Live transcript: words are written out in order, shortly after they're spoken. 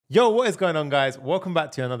Yo, what is going on, guys? Welcome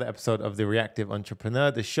back to another episode of The Reactive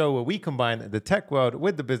Entrepreneur, the show where we combine the tech world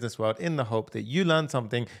with the business world in the hope that you learn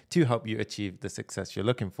something to help you achieve the success you're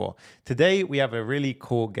looking for. Today, we have a really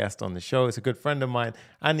cool guest on the show. It's a good friend of mine,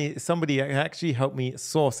 and it's somebody that actually helped me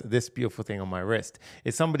source this beautiful thing on my wrist.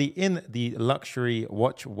 It's somebody in the luxury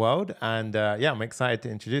watch world, and I'm excited to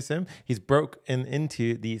introduce him. He's broken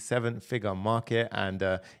into the seven-figure market, and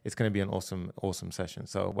it's going to be an awesome session.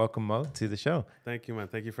 So welcome, Mo, to the show. Thank you, man.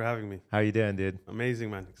 Thank you for having me. How you doing, dude? Amazing,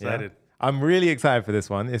 man. Excited. Yeah. I'm really excited for this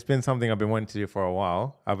one. It's been something I've been wanting to do for a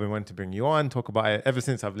while. I've been wanting to bring you on, talk about it ever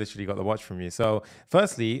since I've literally got the watch from you. So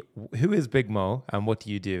firstly, who is Big Moe and what do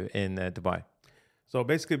you do in Dubai? So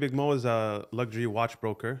basically, Big Moe is a luxury watch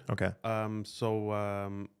broker. Okay.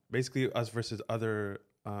 Basically, us versus other,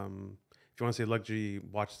 if you want to say luxury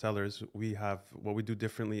watch sellers, what we do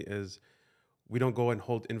differently is we don't go and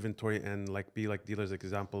hold inventory and be like dealers,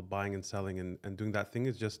 example, buying and selling and doing that thing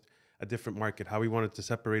is just a different market. How we wanted to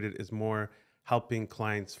separate it is more helping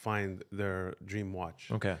clients find their dream watch.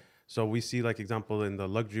 Okay. So we see, example, in the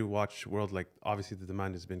luxury watch world, obviously the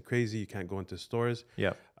demand has been crazy. You can't go into stores.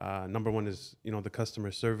 Yeah. Number one is, the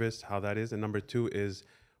customer service, how that is. And number two is,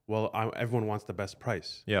 everyone wants the best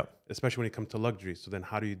price. Yeah. Especially when it comes to luxury. So then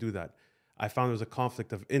how do you do that? I found there was a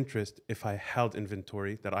conflict of interest if I held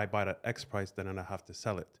inventory that I buy at X price, then I have to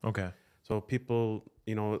sell it. Okay. So people,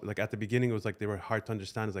 at the beginning, it was they were hard to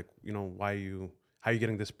understand. It's how are you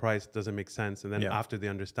getting this price? Doesn't make sense. And then after they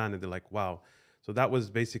understand it, they're like, wow. So that was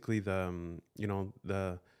basically the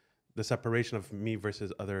separation of me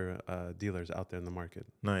versus other dealers out there in the market.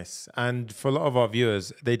 Nice. And for a lot of our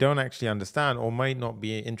viewers, they don't actually understand or might not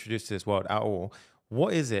be introduced to this world at all.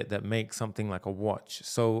 What is it that makes something like a watch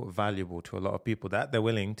so valuable to a lot of people that they're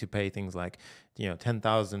willing to pay things like,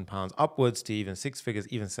 £10,000 upwards to even six figures,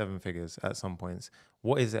 even seven figures at some points?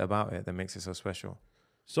 What is it about it that makes it so special?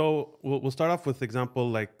 So we'll start off with example,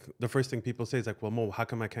 the first thing people say is Mo, how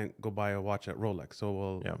come I can't go buy a watch at Rolex?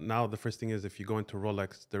 So now the first thing is if you go into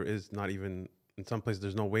Rolex, there is not even, in some places,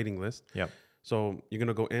 there's no waiting list. Yeah. So you're going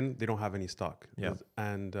to go in, they don't have any stock. Yeah.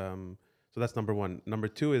 And so that's number one. Number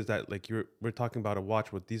two is that we're talking about a watch.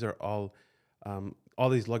 These are all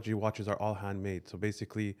these luxury watches are all handmade. So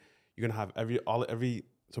basically, you're gonna have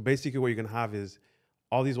So basically, what you're gonna have is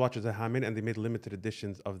all these watches are handmade, and they made limited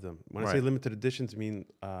editions of them. When I say limited editions, I mean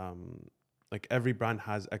every brand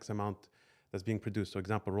has X amount that's being produced. So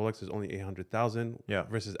example, Rolex is only 800,000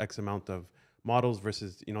 versus X amount of models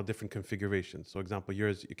versus different configurations. So example,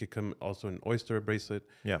 yours, it could come also an oyster bracelet,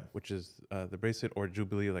 which is the bracelet, or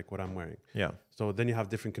Jubilee, like what I'm wearing. Yeah. So then you have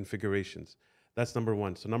different configurations. That's number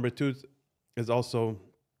one. So number two is also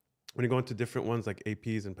when you go into different ones like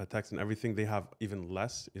APs and Pateks and everything, they have even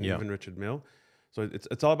less in even Richard Mille. So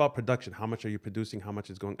it's all about production. How much are you producing? How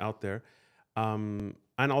much is going out there? And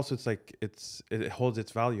also it holds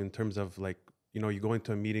its value in terms of you go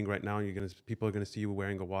into a meeting right now and people are gonna see you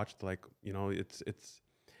wearing a watch. It's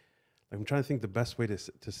I'm trying to think the best way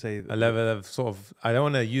to say a level of sort of, I don't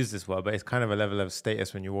want to use this word, but it's kind of a level of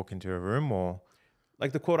status when you walk into a room, or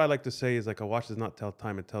the quote I like to say is a watch does not tell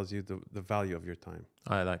time, it tells you the value of your time.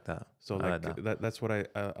 I like that. So that's what I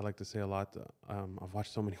like to say a lot. I've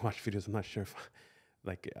watched so many watch videos. I'm not sure if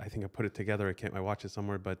I think I put it together. I watch it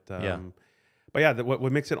somewhere, but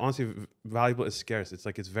what makes it honestly valuable is scarce.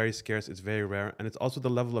 It's very scarce. It's very rare. And it's also the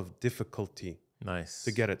level of difficulty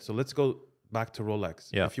to get it. So let's go back to Rolex.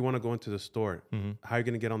 Yeah. If you want to go into the store, how are you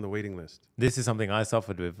going to get on the waiting list? This is something I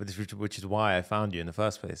suffered with, which is why I found you in the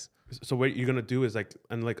first place. So what you're going to do is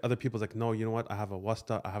other people's no, you know what? I have a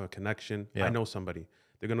wasta. I have a connection. I know somebody.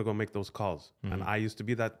 They're going to go make those calls. And I used to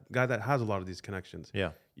be that guy that has a lot of these connections.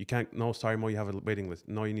 Yeah. You can't, no, sorry, Mo, you have a waiting list.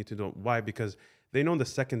 No, you need to do it. Why? Because they know in the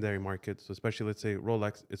secondary market, so especially let's say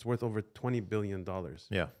Rolex, it's worth over $20 billion.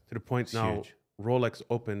 Yeah. To the point now, huge. Rolex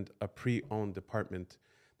opened a pre-owned department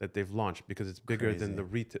that they've launched because it's bigger than the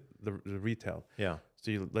retail. Yeah.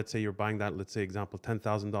 So let's say you're buying that, let's say example,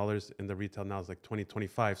 $10,000 in the retail now is $20,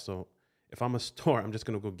 $25. So if I'm a store, I'm just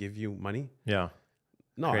going to go give you money. Yeah.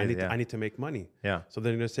 No, I need to make money. Yeah. So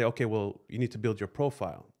then you're going to say, okay, well, you need to build your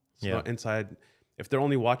profile. So inside, if they're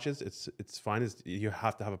only watches, it's fine. You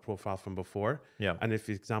have to have a profile from before. Yeah. And if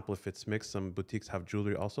it's mixed, some boutiques have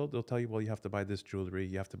jewelry also. They'll tell you, well, you have to buy this jewelry,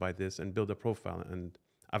 you have to buy this, and build a profile. And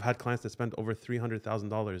I've had clients that spend over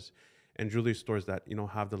 $300,000 in jewelry stores that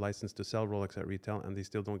have the license to sell Rolex at retail, and they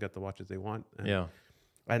still don't get the watches they want. And,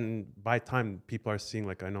 and by time people are seeing,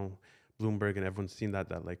 I know Bloomberg and everyone's seen that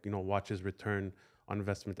watches return on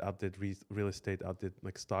investment outdid real estate, outdid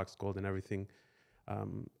stocks, gold, and everything.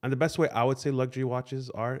 And the best way I would say luxury watches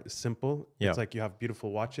are simple. It's you have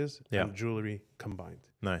beautiful watches and jewelry combined.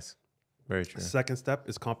 Nice. Very true. Second step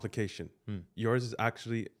is complication. Yours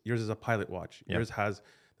is a pilot watch. Yours has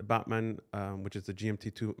the Batman, which is the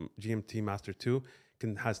GMT Master 2,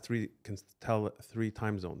 can tell 3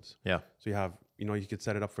 time zones. Yeah. So you have, you could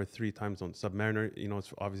set it up for 3 time zones. Submariner,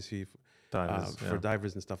 it's obviously for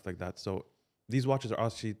divers and stuff like that. So these watches are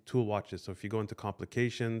actually tool watches. So if you go into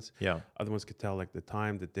complications, other ones could tell like the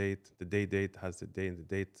time, the date, the date has the day and the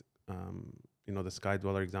date. The Sky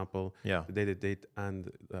Dweller example, the date, and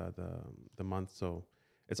the month. So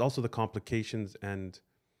it's also the complications. And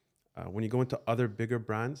when you go into other bigger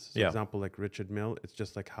brands, for example, like Richard Mille, it's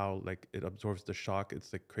just like how like it absorbs the shock.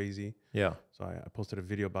 It's like crazy. Yeah. So I posted a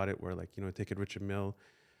video about it where like, take it Richard Mille.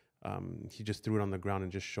 He just threw it on the ground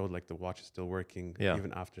and just showed like the watch is still working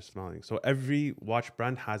even after smelling. So every watch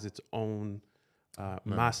brand has its own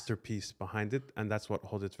masterpiece behind it, and that's what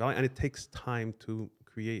holds its value. And it takes time to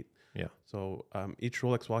create. Yeah. So each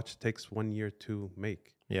Rolex watch takes 1 year to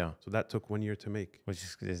make. Yeah. So that took 1 year to make. Which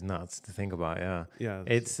is nuts to think about. Yeah. Yeah.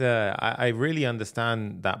 It's I really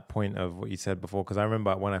understand that point of what you said before, because I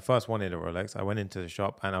remember when I first wanted a Rolex, I went into the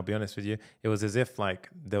shop, and I'll be honest with you, it was as if like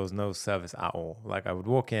there was no service at all. Like I would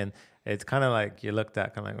walk in, it's kind of like you looked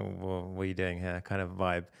at kind of like, oh, well, what are you doing here kind of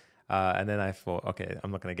vibe. And then I thought, okay,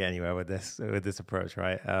 I'm not going to get anywhere with this approach,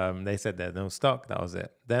 right? They said there's no stock. That was it.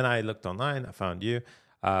 Then I looked online, I found you.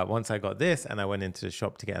 Once I got this and I went into the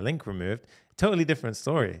shop to get a link removed, totally different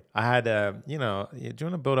story. I had, do you want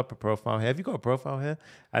to build up a profile here? Have you got a profile here?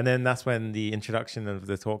 And then that's when the introduction of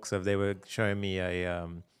the talks of, they were showing me it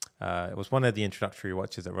was one of the introductory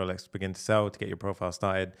watches that Rolex begin to sell to get your profile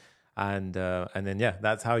started. And then,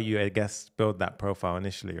 that's how you, I guess, build that profile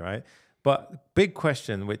initially, right? But big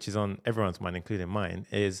question, which is on everyone's mind, including mine,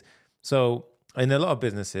 is so in a lot of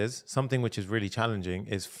businesses, something which is really challenging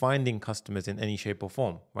is finding customers in any shape or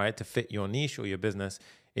form, right? To fit your niche or your business.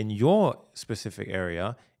 In your specific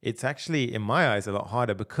area, it's actually, in my eyes, a lot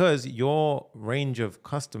harder because your range of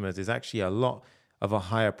customers is actually a lot of a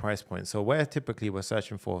higher price point. So where typically we're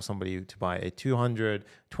searching for somebody to buy a $200,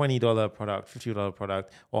 $20 product, $50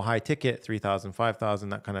 product, or high ticket, $3,000, $5,000,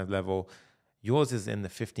 that kind of level, yours is in the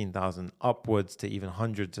 15,000 upwards to even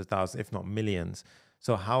hundreds of thousands, if not millions.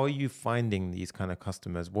 So how are you finding these kind of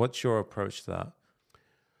customers? What's your approach to that?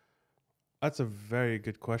 That's a very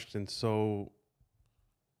good question. So,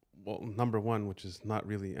 well, number one, which is not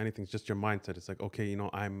really anything, it's just your mindset. It's like, okay,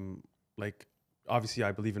 I'm like, obviously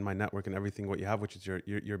I believe in my network and everything, what you have, which is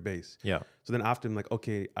your base. Yeah. So then after I'm like,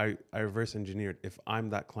 okay, I reverse engineered. If I'm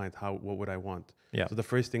that client, what would I want? Yeah. So the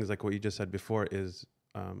first thing is like what you just said before is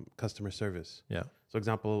customer service. Yeah. So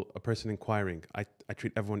example, a person inquiring, I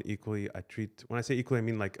treat everyone equally. When I say equally, I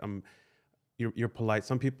mean like you're polite.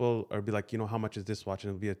 Some people are be like, how much is this watch?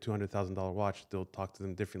 And it'll be a $200,000 watch. They'll talk to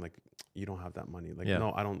them different. Like, you don't have that money. Like,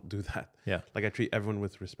 no, I don't do that. Yeah. Like I treat everyone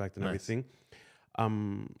with respect and everything.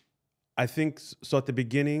 I think so. At the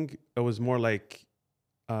beginning, it was more like,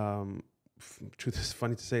 truth is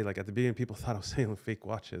funny to say, like at the beginning, people thought I was selling fake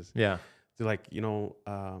watches. Yeah. They're like, I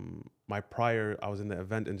was in the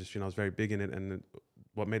event industry and I was very big in it. And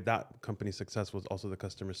what made that company successful was also the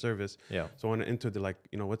customer service. Yeah. So when I entered, they're like,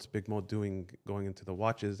 what's Big Moe doing going into the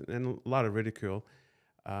watches? And a lot of ridicule.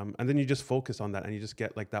 And then you just focus on that and you just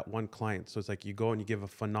get like that one client. So it's like you go and you give a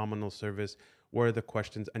phenomenal service. What are the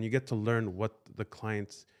questions? And you get to learn what the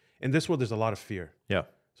clients, in this world, there's a lot of fear. Yeah.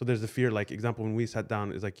 So there's the fear, like example, when we sat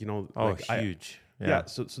down, is like, huge. Yeah.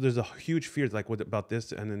 So there's a huge fear, like what about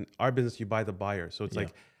this? And in our business, you buy the buyer. So it's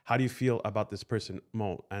like, how do you feel about this person,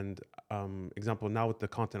 Mo? And example, now with the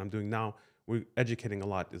content I'm doing now, we're educating a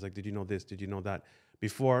lot. It's like, did you know this? Did you know that?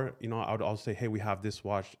 Before, I would also say, hey, we have this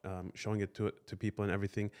watch, showing it to people and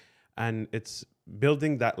everything. And it's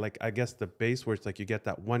building that, like, I guess the base where it's like you get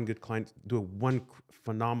that one good client, do one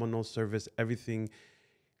phenomenal service, everything.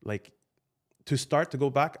 Like to start to go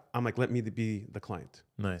back, I'm like, let me be the client.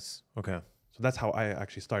 Nice. Okay. So that's how I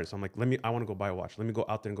actually started. So I'm like, I want to go buy a watch. Let me go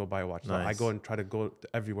out there and go buy a watch. So I go and try to go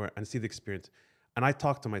everywhere and see the experience. And I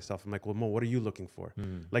talk to myself. I'm like, well, Mo, what are you looking for?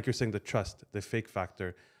 Like you're saying, the trust, the fake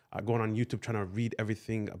factor, going on YouTube, trying to read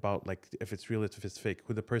everything about like, if it's real, if it's fake,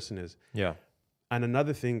 who the person is. Yeah. And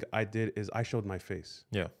another thing I did is I showed my face.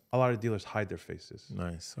 Yeah. A lot of dealers hide their faces.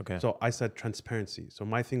 Nice. Okay. So I said transparency. So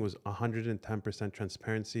my thing was 110%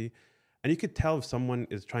 transparency. And you could tell if someone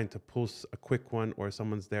is trying to pull a quick one or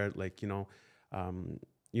someone's there, like,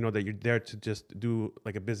 that you're there to just do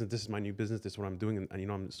like a business. This is my new business. This is what I'm doing. And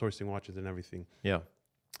I'm sourcing watches and everything. Yeah.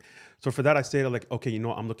 So for that, I say like, okay,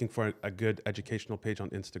 I'm looking for a good educational page on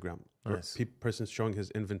Instagram. Nice. Person's showing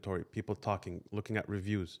his inventory, people talking, looking at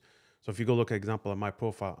reviews. So if you go look at example of my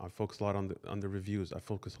profile, I focus a lot on the reviews. I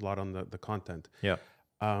focus a lot on the content. Yeah.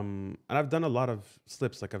 And I've done a lot of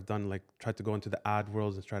slips. Like I've done like tried to go into the ad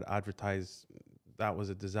world and try to advertise. That was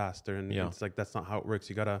a disaster. And it's like, that's not how it works.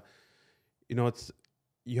 You gotta,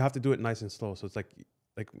 you have to do it nice and slow. So it's like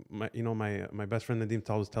my best friend Nadeem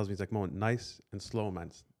always tells me, he's like, Mo, nice and slow,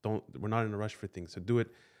 man. We're not in a rush for things. So do it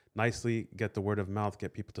nicely, get the word of mouth,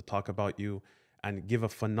 get people to talk about you, and give a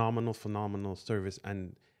phenomenal service.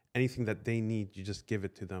 And anything that they need, you just give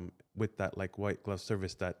it to them with that like white glove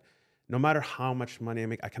service that no matter how much money I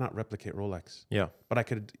make, I cannot replicate Rolex. Yeah. But I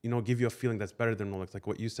could, give you a feeling that's better than Rolex. Like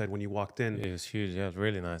what you said when you walked in. It was huge. Yeah, it was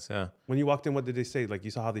really nice. Yeah. When you walked in, what did they say? Like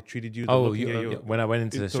you saw how they treated you? When I went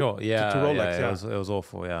into the shop. Yeah. To Rolex, It was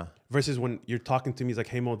awful. Yeah. Versus when you're talking to me, it's like,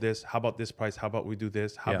 hey, Mo, how about this price? How about we do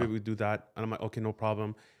this? How about we do that? And I'm like, okay, no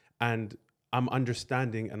problem. And I'm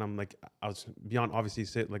understanding, and I'm like, I was beyond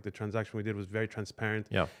obviously like the transaction we did was very transparent.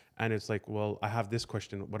 Yeah. And it's like, well, I have this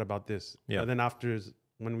question. What about this? Yeah. And then after,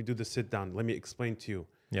 when we do the sit down, let me explain to you.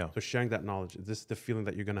 Yeah. So sharing that knowledge, this is the feeling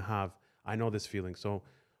that you're gonna have. I know this feeling. So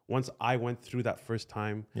once I went through that first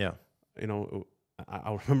time, I'll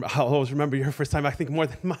always remember your first time. I think more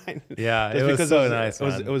than mine. Yeah, it was so nice.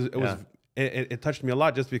 It touched me a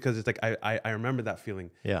lot just because it's like I remember that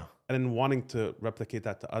feeling. Yeah. And then wanting to replicate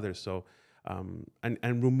that to others. So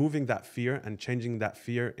and removing that fear and changing that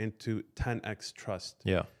fear into 10x trust.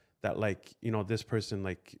 Yeah. That like, this person,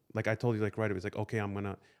 like I told you, like, right, it was like, okay, I'm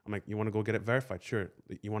like, you want to go get it verified? Sure.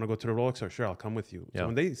 You want to go to the Rolex store? Sure, I'll come with you. Yeah. So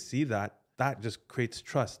when they see that just creates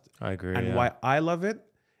trust. I agree. And why I love it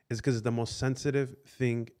is because it's the most sensitive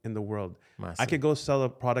thing in the world. Massive. I could go sell a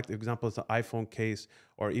product, example, it's an iPhone case,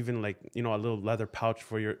 or even like, a little leather pouch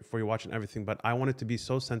for your watch and everything. But I want it to be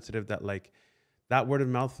so sensitive that like that word of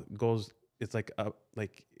mouth goes, it's like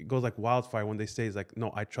it goes like wildfire when they say, it's like,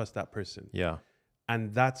 no, I trust that person. Yeah.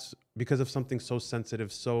 And that's because of something so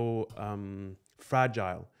sensitive, so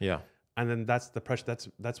fragile. Yeah. And then that's the pressure.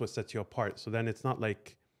 That's what sets you apart. So then it's not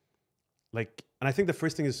like, and I think the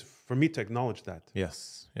first thing is for me to acknowledge that.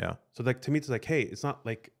 Yes. Yeah. So like to me, it's like, hey, it's not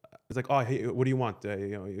like, it's like, oh, hey, what do you want?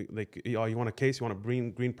 You want a case? You want a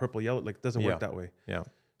green, purple, yellow? Like it doesn't work that way. Yeah.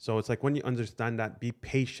 So it's like when you understand that, be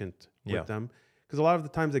patient with them. Because a lot of the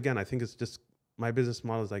times, again, I think it's just, my business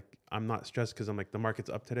model is like, I'm not stressed because I'm like, the market's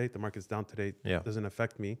up today, the market's down today. Yeah. It doesn't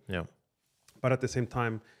affect me. Yeah. But at the same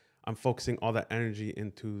time, I'm focusing all that energy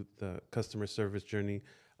into the customer service journey,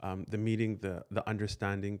 the meeting, the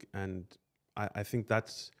understanding. And I think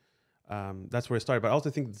that's where it started. But I also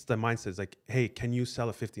think it's the mindset. It's like, hey, can you sell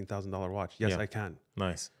a $15,000 watch? Yes, I can.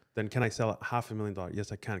 Nice. Then can I sell $500,000?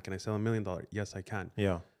 Yes, I can. Can I sell $1 million? Yes, I can.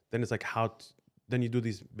 Yeah. Then it's like then you do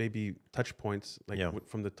these baby touch points, like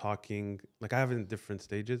from the talking, like I have it in different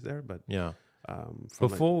stages there, but yeah.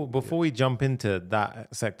 Before we jump into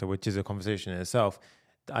that sector, which is a conversation in itself,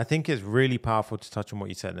 I think it's really powerful to touch on what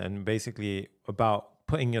you said, and basically about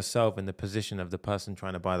putting yourself in the position of the person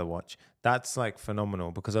trying to buy the watch. That's like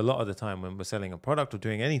phenomenal, because a lot of the time when we're selling a product or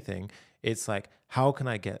doing anything, it's like, how can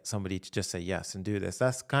I get somebody to just say yes and do this?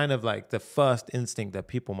 That's kind of like the first instinct that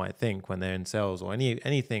people might think when they're in sales or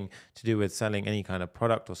anything to do with selling any kind of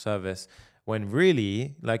product or service, when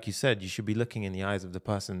really, like you said, you should be looking in the eyes of the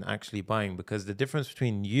person actually buying, because the difference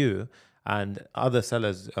between you and other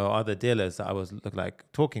sellers or other dealers that I was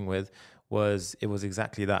talking with was, it was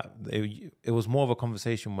exactly that. It was more of a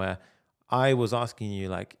conversation where I was asking you,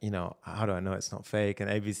 like, how do I know it's not fake, and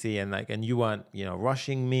ABC, and you weren't,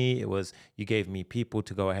 rushing me. It was, you gave me people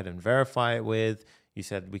to go ahead and verify it with. You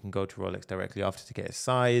said we can go to Rolex directly after to get it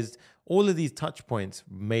sized. All of these touch points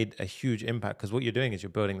made a huge impact, because what you're doing is you're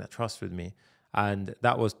building that trust with me. And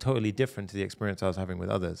that was totally different to the experience I was having with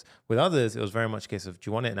others. With others, it was very much a case of, do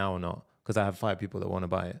you want it now or not? Because I have 5 people that want to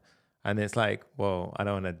buy it. And it's like, well, I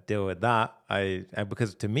don't want to deal with that.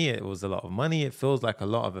 Because to me, it was a lot of money. It feels like a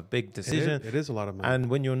lot of a big decision. It is a lot of money. And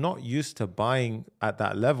when you're not used to buying at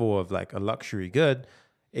that level of like a luxury good,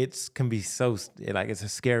 it can be so, like, it's a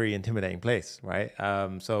scary, intimidating place, right?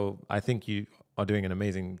 So I think you are doing an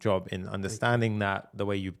amazing job in understanding that, the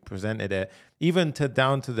way you presented it, even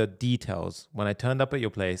down to the details. When I turned up at your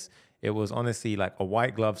place, it was honestly like a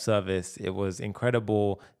white glove service. It was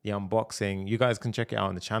incredible. The unboxing, you guys can check it out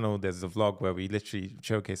on the channel. There's a vlog where we literally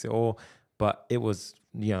showcase it all. But it was,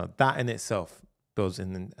 that in itself builds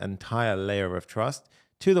an entire layer of trust,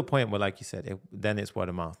 to the point where, like you said, then it's word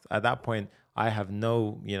of mouth. At that point, I have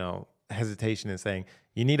no, hesitation in saying,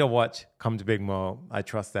 you need a watch, come to Big Moe. I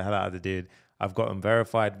trust the hell out of the dude. I've got them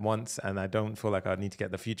verified once, and I don't feel like I need to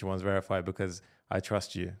get the future ones verified, because I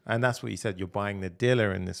trust you. And that's what you said. You're buying the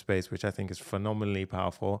dealer in this space, which I think is phenomenally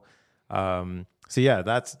powerful. So yeah,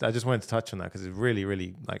 I just wanted to touch on that, because it's really,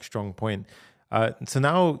 really like strong point. So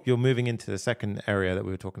now you're moving into the second area that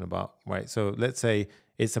we were talking about, right? So let's say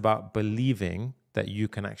it's about believing that you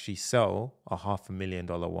can actually sell a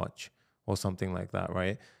 $500,000 watch or something like that,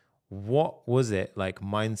 right? What was it like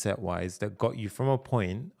mindset wise that got you from a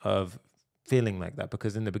point of feeling like that?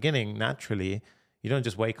 Because in the beginning, naturally, you don't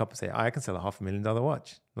just wake up and say, I can sell a $500,000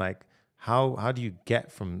 watch. Like how do you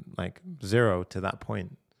get from like zero to that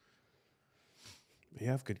point? You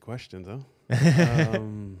have good questions, huh?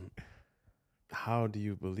 How do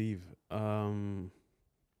you believe?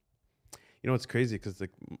 It's crazy because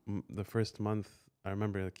like the first month, I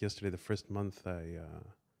remember like yesterday, the first month I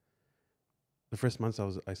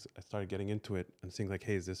started getting into it and seeing like,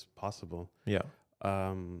 hey, is this possible? Yeah.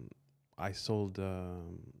 I sold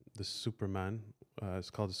the Superman. It's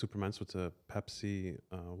called the Superman. So it's a Pepsi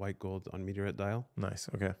white gold on meteorite dial. Nice.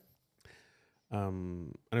 Okay.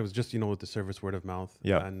 And it was just, with the service word of mouth.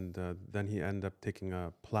 Yeah. And then he ended up taking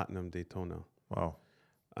a platinum Daytona. Wow.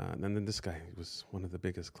 And then this guy was one of the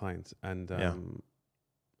biggest clients. And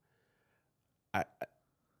I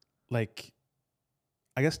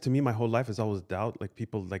guess to me, my whole life is always doubt. Like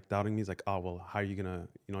people like doubting me is like, oh, well, how are you going to,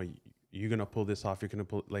 you're going to pull this off. You're going to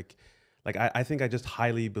pull I think I just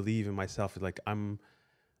highly believe in myself. Like I'm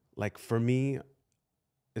like, for me,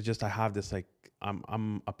 it's just, I have this, like,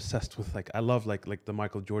 I'm obsessed with I love like the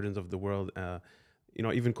Michael Jordans of the world.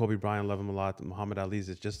 Even Kobe Bryant, love him a lot. Muhammad Ali's,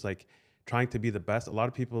 it's just like trying to be the best. A lot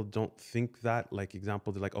of people don't think that, like,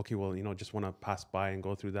 example, they're like, okay, well, just want to pass by and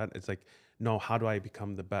go through that. It's like, no, how do I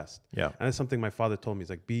become the best? Yeah. And it's something my father told me. He's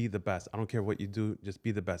like, be the best. I don't care what you do, just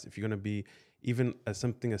be the best. If you're going to be even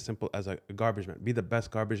something as simple as a garbage man, be the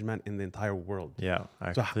best garbage man in the entire world. Yeah,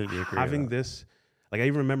 I completely agree. Having this, like, I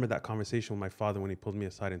even remember that conversation with my father when he pulled me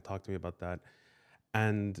aside and talked to me about that.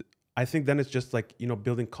 And I think then it's just like,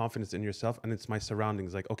 building confidence in yourself, and it's my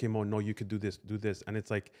surroundings. Like, okay, Mo, no, you could do this. And it's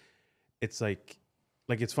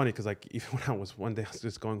funny because like even when I was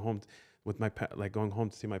just going home with going home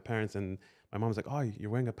to see my parents, and my mom was like, oh, you're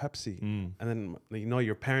wearing a Pepsi. And then,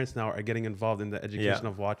 your parents now are getting involved in the education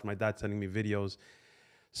of watch. My dad's sending me videos.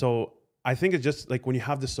 So I think it's just like when you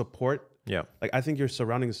have the support, like I think your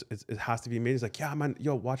surroundings, it has to be amazing. It's like, yeah, man,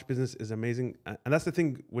 watch business is amazing. And that's the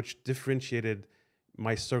thing which differentiated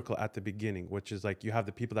my circle at the beginning, which is like you have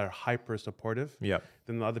the people that are hyper supportive. Yeah.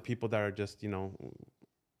 Then the other people that are just,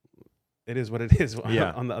 it is what it is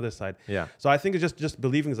on the other side. Yeah. So I think it's just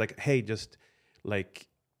believing is like, hey, just like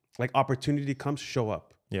opportunity comes, show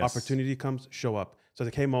up. Yes. Opportunity comes, show up. So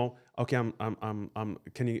like, hey Mo, okay,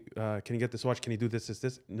 can you get this watch? Can you do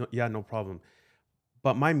this? No, yeah, no problem.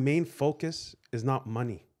 But my main focus is not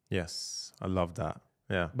money. Yes, I love that.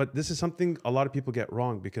 Yeah. But this is something a lot of people get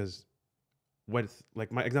wrong, because with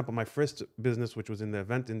like my example, my first business, which was in the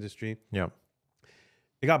event industry. Yeah.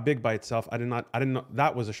 It got big by itself. I didn't know.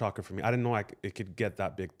 That was a shocker for me. I didn't know it could get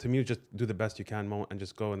that big. To me, just do the best you can, Mo, and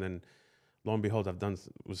just go. And then, lo and behold, I've done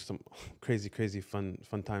was some crazy fun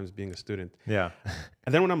times being a student. Yeah.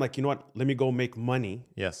 And then when I'm like, you know what? Let me go make money.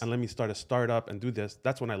 Yes. And let me start a startup and do this.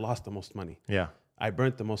 That's when I lost the most money. Yeah. I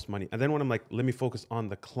burnt the most money. And then when I'm like, let me focus on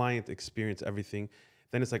the client experience, everything.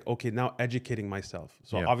 Then it's like, okay, now educating myself.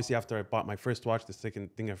 So obviously after I bought my first watch, the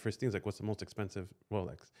second thing is like, what's the most expensive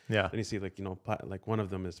Rolex? Yeah. Then you see like, like one of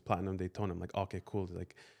them is platinum Daytona. I'm like, okay, cool.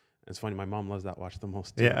 Like, it's funny. My mom loves that watch the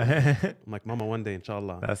most too. Yeah. I'm like, Mama, one day,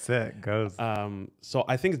 inshallah. That's it. Goes. So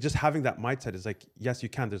I think just having that mindset is like, yes, you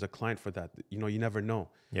can. There's a client for that. You never know.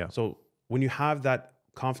 Yeah. So when you have that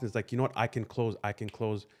confidence, like, you know what, I can close.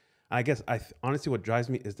 I guess honestly, what drives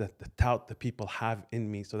me is the doubt that people have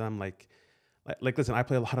in me. So then I'm like, listen, I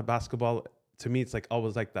play a lot of basketball. To me, it's like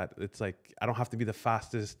always like that. It's like, I don't have to be the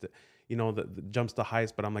fastest, the jumps the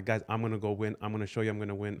highest, but I'm like, guys, I'm going to go win. I'm going to show you I'm going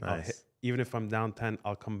to win. Nice. Even if I'm down 10,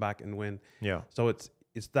 I'll come back and win. Yeah. So it's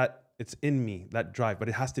in me, that drive, but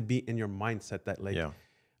it has to be in your mindset that like,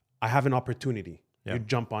 I have an opportunity. Yeah. You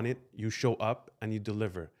jump on it, you show up, and you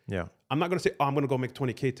deliver. Yeah. I'm not going to say, oh, I'm going to go make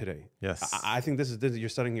 20K today. Yes. I think this is you're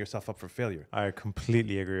setting yourself up for failure. I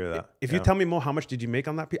completely agree with that. If you tell me, Mo, how much did you make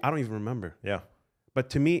on that piece? I don't even remember. Yeah.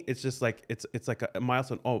 But to me, it's just like, it's like a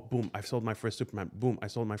milestone. Oh, boom, I sold my first Superman. Boom, I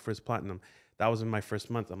sold my first platinum. That was in my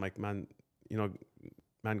first month. I'm like, man,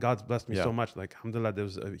 God's blessed me so much. Like, alhamdulillah, there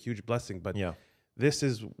was a huge blessing. But this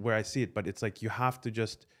is where I see it. But it's like, you have to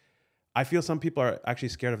just... I feel some people are actually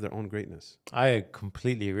scared of their own greatness. I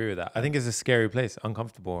completely agree with that. I think it's a scary place,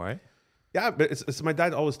 uncomfortable, right? Yeah, but it's my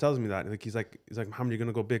dad always tells me that. Like he's like, Muhammad, you're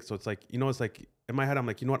gonna go big. So it's like, it's like in my head, I'm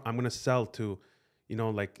like, you know what, I'm gonna sell to,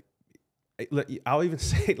 like, I'll even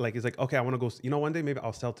say it like, it's like, okay, I want to go. One day maybe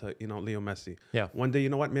I'll sell to Leo Messi. Yeah. One day, you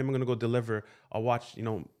know what, maybe I'm gonna go deliver a watch.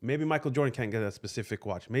 Maybe Michael Jordan can't get a specific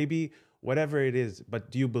watch. Maybe whatever it is.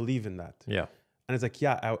 But do you believe in that? Yeah. And it's like,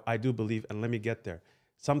 yeah, I do believe, and let me get there.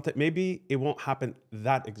 Maybe it won't happen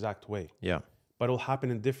that exact way. Yeah. But it'll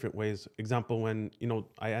happen in different ways. Example, when, you know,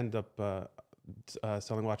 I end up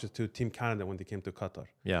selling watches to Team Canada when they came to Qatar.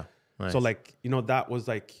 Yeah. Nice. So like, you know, that was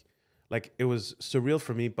like it was surreal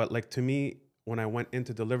for me. But like, to me, when I went in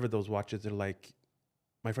to deliver those watches, they're like,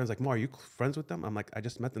 my friend's like, Mo, are you friends with them? I'm like, I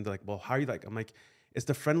just met them. They're like, well, how are you? Like, I'm like, it's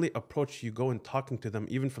the friendly approach you go and talking to them,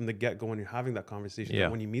 even from the get-go when you're having that conversation. Yeah.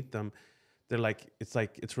 And when you meet them, they're like,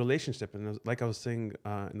 it's relationship. And like I was saying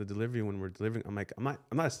in the delivery when we're delivering, I'm like, I'm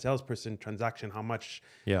not a salesperson, transaction, how much,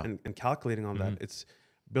 and calculating on that. It's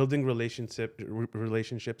building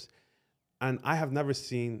relationships. And I have never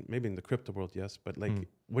seen, maybe in the crypto world, yes, but like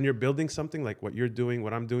when you're building something like what you're doing,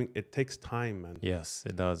 what I'm doing, it takes time, man. Yes,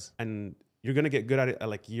 it does. And you're gonna get good at it at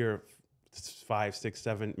like year 5, 6,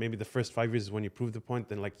 7. Maybe the first 5 years is when you prove the point.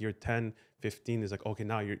 Then like year 10, 15 is like, okay,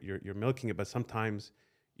 now you're milking it. But sometimes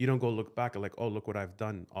you don't go look back at like, oh, look what I've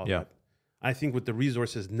done. All that. I think with the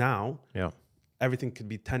resources now, everything could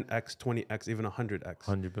be 10x, 20x, even 100x.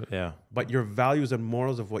 100, yeah. But your values and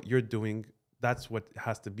morals of what you're doing, that's what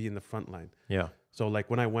has to be in the front line. Yeah. So like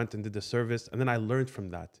when I went and did the service, and then I learned from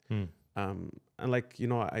that. And like, you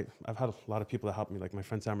know, I've had a lot of people that help me. Like my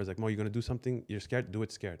friend Sam is like, Mo, you're gonna do something, you're scared, do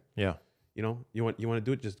it scared. Yeah. You know, you want to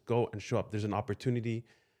do it, just go and show up. There's an opportunity.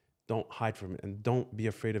 Don't hide from it, and don't be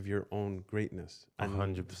afraid of your own greatness.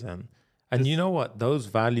 100%. And you know what? Those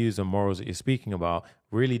values and morals that you're speaking about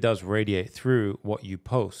really does radiate through what you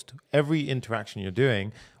post. Every interaction you're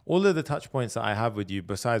doing, all of the touch points that I have with you,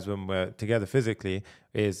 besides when we're together physically,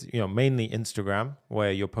 is, you know, mainly Instagram,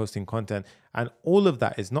 where you're posting content. And all of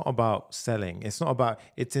that is not about selling. It's not about,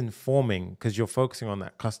 it's informing, because you're focusing on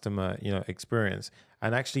that customer, you know, experience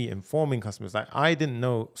and actually informing customers. Like, I didn't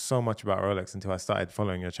know so much about Rolex until I started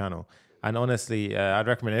following your channel. And honestly, I'd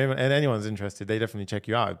recommend anyone's interested, they definitely check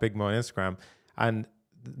you out at Big Moe on Instagram. And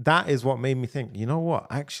that is what made me think, you know what?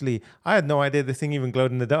 Actually, I had no idea this thing even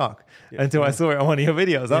glowed in the dark until I saw it on one of your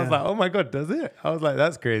videos. I was like, oh my God, does it? I was like,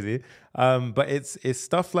 that's crazy. But it's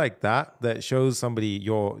stuff like that that shows somebody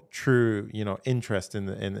your true, you know, interest in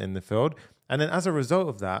the field. And then as a result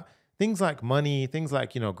of that, things like money, things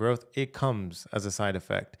like, you know, growth, it comes as a side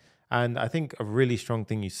effect. And I think a really strong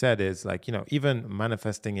thing you said is like, you know, even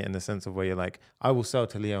manifesting it in the sense of where you're like, I will sell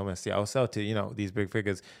to Leo Messi, I'll sell to, you know, these big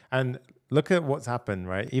figures. And look at what's happened,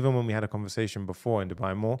 right? Even when we had a conversation before in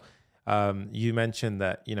Dubai Mall, you mentioned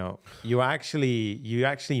that, you know, you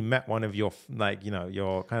actually met one of your, like, you know,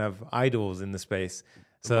 your kind of idols in the space.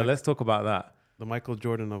 So let's talk about that. The Michael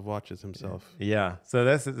Jordan of watches himself. Yeah. So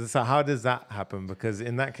how does that happen? Because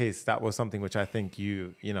in that case, that was something which I think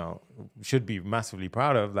you know, should be massively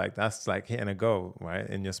proud of. Like, that's like hitting a goal, right,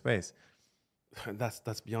 in your space.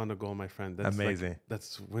 That's beyond a goal, my friend. That's amazing. Like,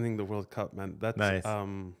 that's winning the World Cup, man. That's nice.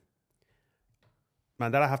 Man,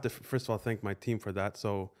 that I have to first of all thank my team for that.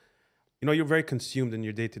 So, you know, you're very consumed in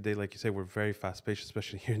your day to day. Like you say, we're very fast paced,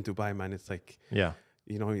 especially here in Dubai, man. It's like,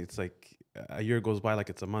 you know, it's like a year goes by like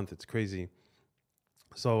it's a month. It's crazy.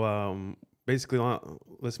 So basically,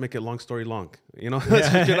 let's make it long story long. You know, let's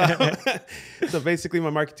switch it up. So basically, my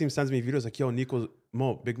market team sends me videos like, "Yo,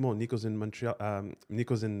 Big Moe, Nico's in Montreal,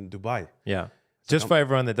 Nico's in Dubai." Yeah. Just for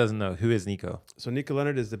everyone that doesn't know, who is Nico? So Nico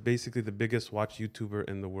Leonard is basically the biggest watch YouTuber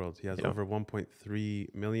in the world. He has over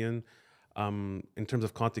 1.3 million. In terms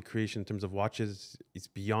of content creation, in terms of watches, it's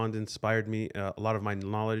beyond inspired me. A lot of my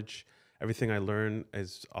knowledge. Everything I learn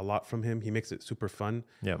is a lot from him. He makes it super fun.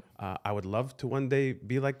 Yeah. I would love to one day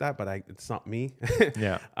be like that, but it's not me.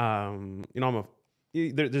 Yeah. You know,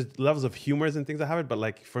 there's levels of humors and things I have it, but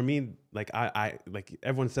like for me, like I like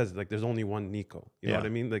everyone says, like there's only one Nico. You know what I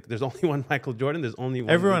mean? Like there's only one Michael Jordan. There's only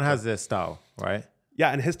one. Everyone Nico. has their style, right?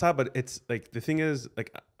 Yeah, and his style, but it's like the thing is,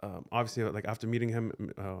 like obviously, like after meeting him,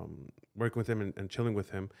 working with him and chilling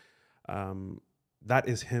with him, that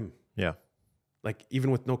is him. Yeah. Like even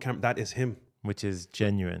with no camera, that is him, which is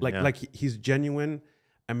genuine. Like he's genuine,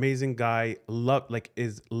 amazing guy.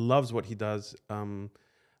 Loves what he does. And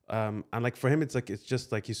like for him, it's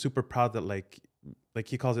just like he's super proud that like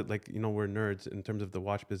he calls it like, you know, we're nerds in terms of the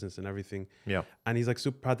watch business and everything. Yeah. And he's like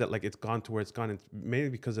super proud that like it's gone to where it's gone. It's mainly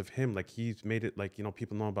because of him. Like he's made it like, you know,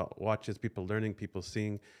 people know about watches, people learning, people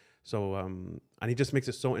seeing. So and he just makes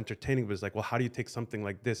it so entertaining. But it's like, well, how do you take something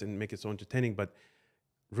like this and make it so entertaining, but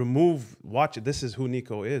watch it. This is who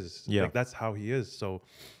Nico is. Yeah. Like that's how he is. So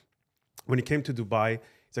when he came to Dubai,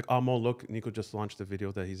 he's like, oh, Mo, look, Nico just launched a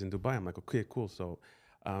video that he's in Dubai. I'm like, okay, cool. So,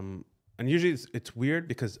 and usually it's weird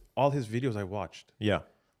because all his videos I watched. Yeah.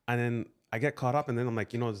 And then I get caught up and then I'm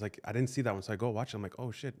like, you know, it's like, I didn't see that one. So I go watch it. I'm like,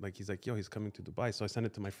 oh shit. Like, he's like, yo, he's coming to Dubai. So I send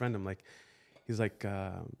it to my friend. I'm like, he's like,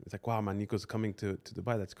 wow, man, Nico's coming to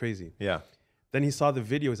Dubai. That's crazy. Yeah. Then he saw the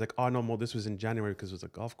video. He's like, oh, no, Mo, this was in January because it was a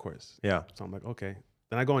golf course. Yeah. So I'm like, okay.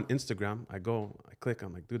 Then I go on Instagram. I click.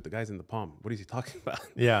 I'm like, dude, the guy's in the Palm. What is he talking about?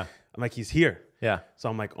 Yeah. I'm like, he's here. Yeah. So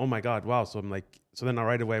I'm like, oh my God, wow. So I'm like, so then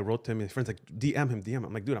right away I wrote to him. His friend's like, DM him.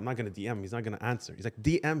 I'm like, dude, I'm not going to DM him. He's not going to answer. He's like,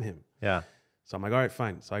 DM him. Yeah. I I'm like, all right,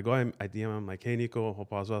 fine. So I go and I DM him. I'm like, hey, Nico,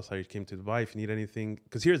 hope all's well. Sorry you came to Dubai. If you need anything,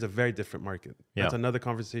 because here's a very different market. Yeah. That's another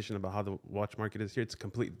conversation about how the watch market is here. It's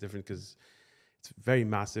completely different because it's very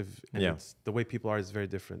massive. And it's, the way people are is very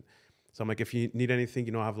different. So I'm like, if you need anything,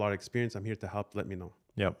 you know, I have a lot of experience. I'm here to help. Let me know.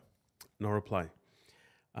 Yep. No reply.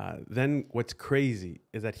 Then what's crazy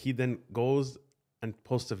is that he then goes and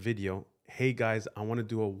posts a video. Hey guys, I want to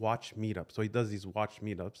do a watch meetup. So he does these watch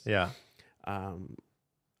meetups. Yeah.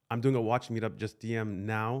 I'm doing a watch meetup. Just DM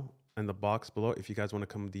now in the box below if you guys want to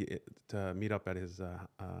come to meet up at his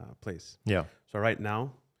place. Yeah. So I write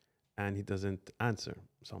now, and he doesn't answer.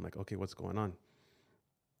 So I'm like, okay, what's going on?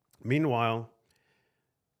 Meanwhile,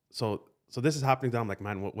 so this is happening. Then I'm like,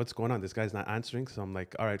 man, what's going on? This guy's not answering. So I'm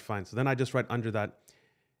like, all right, fine. So then I just write under that,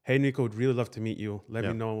 hey Nico, would really love to meet you. Let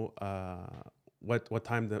me know what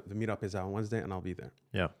time the meetup is on Wednesday, and I'll be there.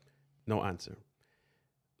 Yeah. No answer.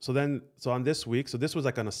 So on this week, so this was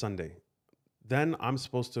like on a Sunday. Then I'm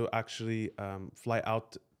supposed to actually fly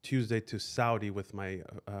out Tuesday to Saudi with my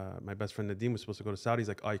best friend Nadeem. We're supposed to go to Saudi. He's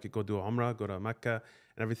like, oh, you could go do Umrah, go to Mecca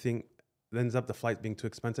and everything. Then ends up the flight being too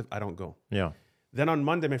expensive. I don't go. Yeah. Then on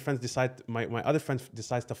Monday, my other friend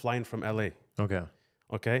decides to fly in from LA.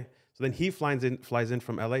 Okay. So then he flies in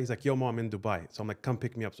from LA. He's like, yo, Mo, I'm in Dubai. So I'm like, come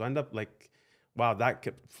pick me up. So I end up like, wow,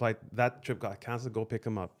 that trip got canceled. Go pick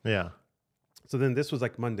him up. Yeah. So then this was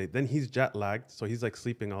like Monday. Then he's jet lagged. So he's like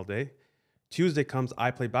sleeping all day. Tuesday comes,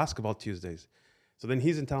 I play basketball Tuesdays. So then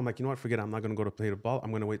he's in town. I'm like, you know what? Forget it. I'm not going to go to play the ball.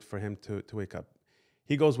 I'm going to wait for him to wake up.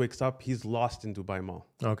 He wakes up. He's lost in Dubai Mall.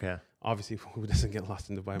 Okay. Obviously, who doesn't get lost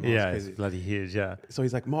in Dubai Mall? Yeah, it's bloody huge. Yeah. So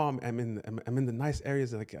he's like, Mom, I'm in the nice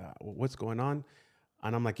areas. Like, what's going on?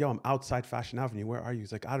 And I'm like, yo, I'm outside Fashion Avenue. Where are you?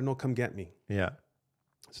 He's like, I don't know. Come get me. Yeah.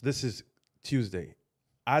 So this is Tuesday.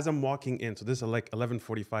 As I'm walking in, so this is like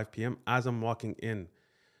 11:45 p.m. As I'm walking in,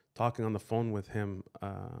 talking on the phone with him,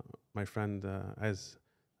 my friend, as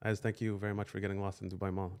thank you very much for getting lost in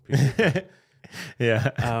Dubai Mall. Appreciate it.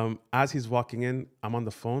 Yeah. As he's walking in, I'm on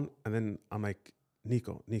the phone, and then I'm like,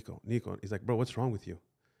 Nico. He's like, bro, what's wrong with you?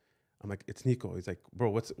 I'm like, it's Nico. He's like,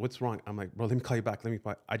 bro, what's wrong? I'm like, bro, let me call you back.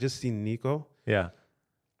 I just seen Nico. Yeah.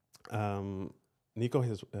 Nico,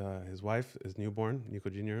 his wife, his newborn, Nico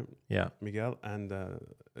Jr. Yeah. Miguel, and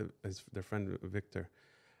their friend Victor,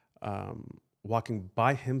 walking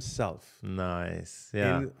by himself. Nice.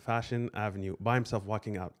 Yeah. In Fashion Avenue, by himself,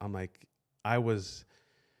 walking out. I'm like,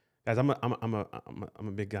 guys, I'm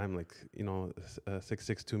a big guy. I'm like,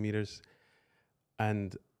 6'6", 2 meters,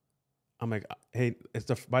 and I'm like, hey,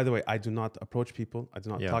 by the way, I do not approach people. I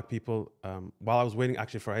do not talk people. While I was waiting,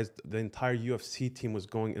 actually, the entire UFC team was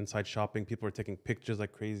going inside shopping. People were taking pictures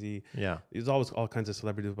like crazy. Yeah. There's always all kinds of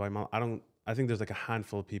celebrities by mile. I think there's like a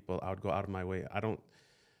handful of people I would go out of my way.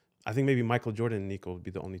 I think maybe Michael Jordan and Nico would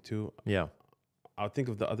be the only two. Yeah. I would think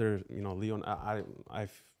of the other, Leon.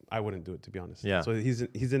 I wouldn't do it, to be honest. Yeah. So he's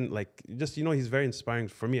in like, just, he's very inspiring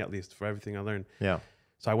for me, at least, for everything I learned. Yeah.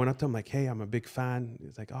 So I went up to him like, hey, I'm a big fan.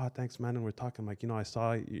 He's like, oh, thanks, man. And we're talking like, I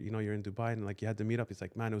saw, you're in Dubai and like you had to meet up. He's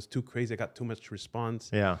like, man, it was too crazy. I got too much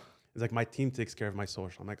response. Yeah. It's like my team takes care of my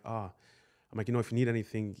social. I'm like, if you need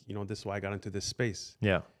anything, this is why I got into this space.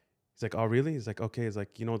 Yeah. He's like, oh, really? He's like, okay. He's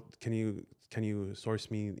like, can you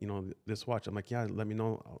source me, this watch? I'm like, yeah, let me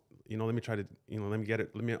know. Let me try to, let me get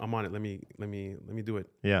it. I'm on it. Let me do it.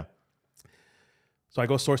 Yeah. So I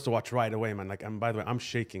go source the watch right away, man. Like, and by the way, I'm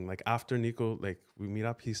shaking. Like after Nico, like we meet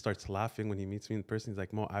up, he starts laughing when he meets me in person. He's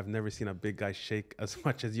like, Mo, I've never seen a big guy shake as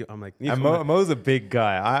much as you. I'm like, Nico, and Mo's a big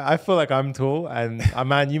guy. I feel like I'm tall, and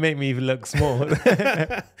man, you make me even look small.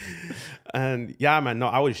 And yeah, man, no,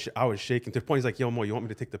 I was shaking to the point. He's like, yo, Mo, you want me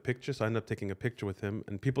to take the picture? So I ended up taking a picture with him,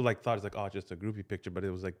 and people like thought it's like, oh, just a groupie picture, but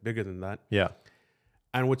it was like bigger than that. Yeah.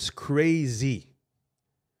 And what's crazy,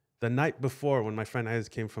 the night before, when my friend Ayaz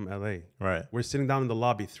came from LA, right, we're sitting down in the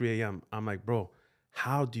lobby, 3 a.m. I'm like, bro,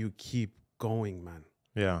 how do you keep going, man?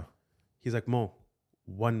 Yeah. He's like, Mo,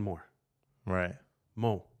 one more. Right.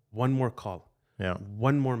 Mo, one more call. Yeah.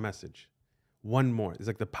 One more message. One more. It's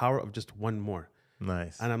like the power of just one more.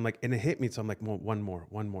 Nice. And I'm like, and it hit me. So I'm like, Mo, one more.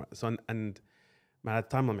 So, and man, at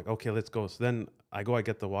the time, I'm like, okay, let's go. So then I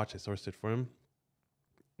get the watch. I sourced it for him.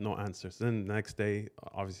 No answers. So then the next day,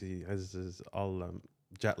 obviously, Ayaz is all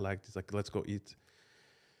jet lagged. He's like, let's go eat.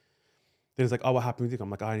 Then he's like, oh, what happened with you? I'm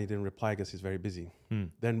like, he didn't reply. I guess he's very busy.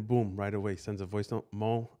 Then boom, right away, sends a voice note.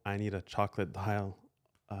 Mo, I need a chocolate dial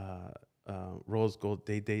rose gold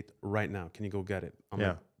day date right now. Can you go get it? I'm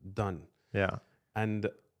like, done. Yeah. And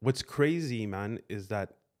what's crazy, man, is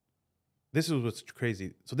that this is what's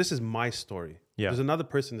crazy. So this is my story. Yeah. There's another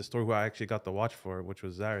person in the story who I actually got the watch for, which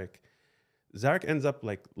was Zarek. Zarek ends up,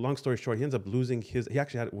 like, long story short, he ends up losing his, he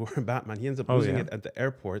actually had wore Batman. He ends up losing it at the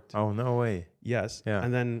airport. Oh, no way. Yes. Yeah.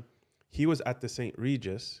 And then he was at the St.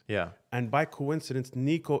 Regis. Yeah. And by coincidence,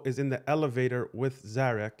 Nico is in the elevator with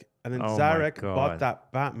Zarek. And then Zarek bought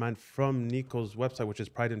that Batman from Nico's website, which is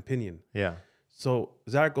Pride and Pinion. Yeah. So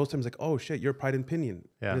Zarek goes to him, he's like, oh shit, you're Pride and Pinion.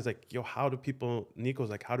 Yeah. And he's like, yo, Nico's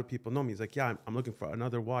like, how do people know me? He's like, yeah, I'm looking for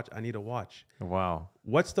another watch. I need a watch. Wow.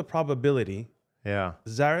 What's the probability? Yeah.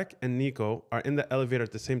 Zarek and Nico are in the elevator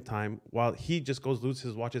at the same time while he just goes lose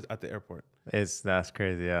his watches at the airport. That's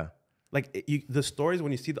crazy, yeah. Like the stories,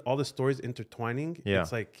 when you see all the stories intertwining,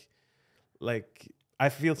 it's like I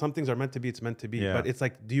feel some things are meant to be, it's meant to be. Yeah. But it's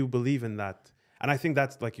like, do you believe in that? And I think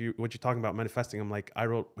that's like what you're talking about, manifesting. I'm like, I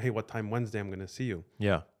wrote, hey, what time Wednesday I'm going to see you?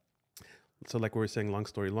 Yeah. So like we were saying, long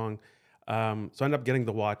story long. So I ended up getting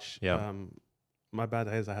the watch. Yeah. My bad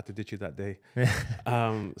is I had to ditch you that day.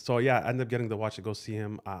 So yeah, I ended up getting the watch to go see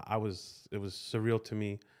him. It was surreal to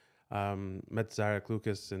me. Met Zarek,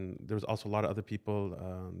 Lucas, and there was also a lot of other people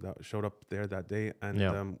that showed up there that day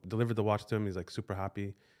and delivered the watch to him. He's like super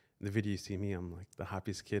happy. In the video you see me, I'm like the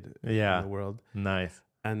happiest kid in the world. Nice.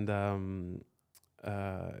 And so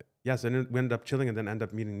then we ended up chilling and then ended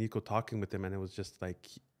up meeting Nico, talking with him, and it was just like,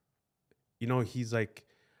 he's like,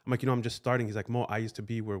 I'm like, I'm just starting. He's like, Mo, I used to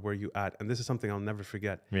be where you at. And this is something I'll never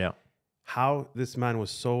forget. Yeah. How this man was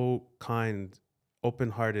so kind,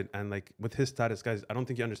 open-hearted, and like with his status, guys, I don't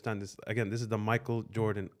think you understand this. Again, this is the Michael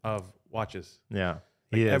Jordan of watches. Yeah.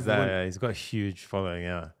 Like he is that, he's got a huge following,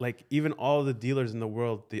 yeah. Like even all the dealers in the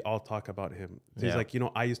world, they all talk about him. So he's like,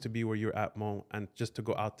 I used to be where you're at, Mo, and just to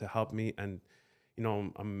go out to help me. And,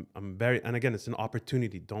 I'm very, and again, it's an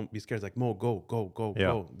opportunity. Don't be scared. It's like, Mo,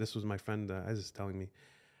 go. This was my friend, Aziz, telling me.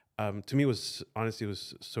 To me, it was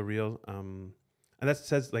surreal. And that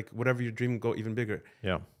says, like, whatever your dream, go even bigger.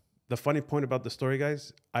 Yeah. The funny point about the story,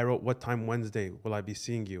 guys, I wrote, what time Wednesday will I be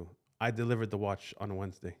seeing you? I delivered the watch on a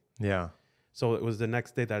Wednesday. Yeah. So it was the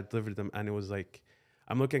next day that I delivered them. And it was like,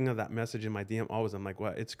 I'm looking at that message in my DM always. I'm like,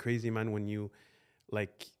 wow, it's crazy, man. When you,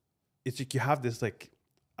 like, it's like you have this, like,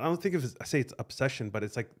 I don't think I say it's obsession, but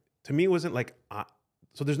it's like, to me, it wasn't like,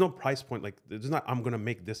 so there's no price point. Like, there's not, I'm going to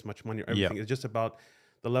make this much money or everything. It's just about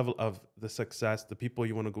the level of the success, the people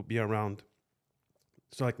you want to go be around.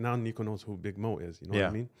 So like now Nico knows who Big Moe is. You know what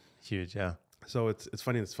I mean? Huge, yeah. So it's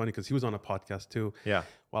funny. It's funny because he was on a podcast too. Yeah.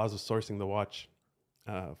 While I was sourcing the watch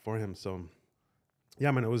for him. So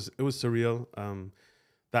yeah, man, it was surreal.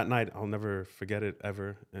 That night I'll never forget it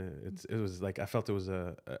ever. It was like I felt it was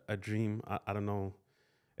a dream. I don't know.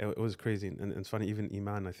 It was crazy, and it's funny. Even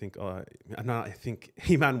Iman, I think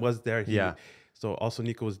Iman was there. So also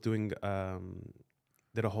Nico was doing.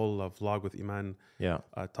 Did a whole vlog with Iman,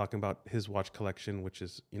 talking about his watch collection, which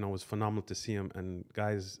is, was phenomenal to see him. And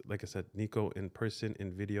guys, like I said, Nico in person,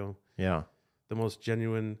 in video, the most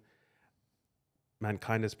genuine,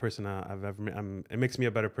 kindest person I've ever met. It makes me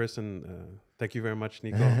a better person. Thank you very much,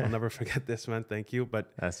 Nico. I'll never forget this, man. Thank you.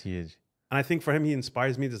 But that's huge. And I think for him, he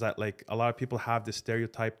inspires me. Is that like a lot of people have this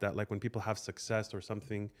stereotype that like when people have success or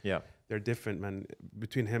something, they're different, man.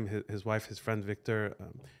 Between him, his wife, his friend Victor,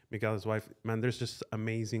 Miguel, his wife, man, there's just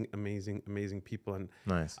amazing, amazing, amazing people. And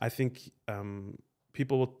nice. I think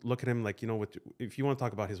people will look at him like, if you want to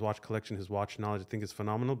talk about his watch collection, his watch knowledge, I think is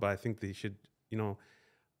phenomenal. But I think they should,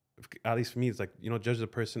 at least for me, it's like, judge the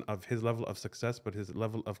person of his level of success, but his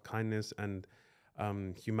level of kindness and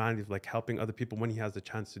humanity, like helping other people when he has the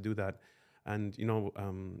chance to do that. And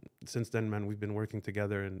since then, man, we've been working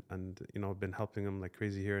together and been helping him like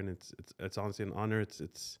crazy here, and it's honestly an honor.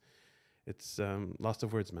 It's lost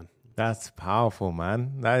of words, man. That's powerful,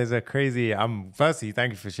 man. That is a crazy. Firstly,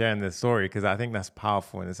 thank you for sharing this story because I think that's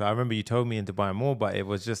powerful. And so I remember you told me in Dubai more, but it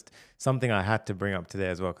was just something I had to bring up today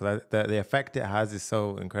as well because the effect it has is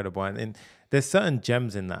so incredible. And there's certain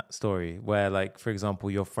gems in that story where, like, for example,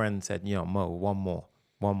 your friend said, Mo, one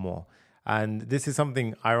more. And this is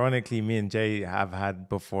something, ironically, me and Jay have had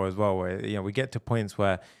before as well, where, we get to points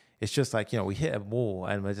where it's just like, we hit a wall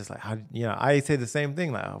and we're just like, I say the same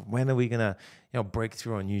thing, like, when are we going to, break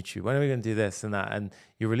through on YouTube? When are we going to do this and that? And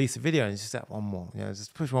you release a video and it's just like one more,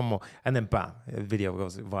 just push one more. And then bam, the video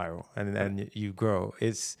goes viral and then you grow.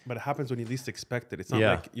 But it happens when you least expect it. It's not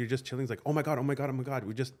like you're just chilling. It's like, oh my God.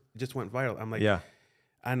 We just went viral. I'm like,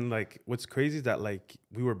 and like, what's crazy is that like,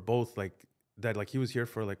 we were both like, that like he was here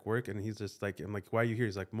for like work and he's just like, I'm like, why are you here?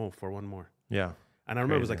 He's like, Mo, for one more. Yeah. And I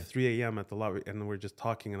remember it was like 3 a.m. at the lobby and we're just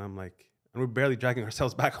talking and I'm like, and we're barely dragging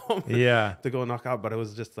ourselves back home Yeah. to go knock out. But it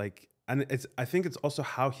was just like, and I think it's also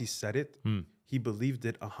how he said it. He believed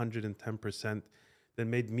it 110%, that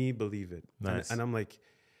made me believe it. Nice. And I'm like,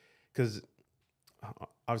 because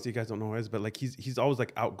obviously you guys don't know who he is, but like he's always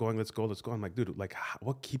like outgoing. Let's go. I'm like, dude, like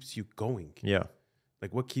what keeps you going? Yeah.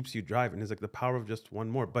 Like what keeps you driving? It's like the power of just one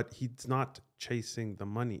more. But he's not chasing the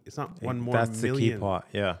money. It's not one more That's million. the key part.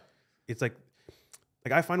 Yeah. It's like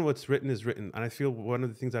I find what's written is written, and I feel one of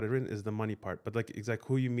the things that I've written is the money part. But like it's like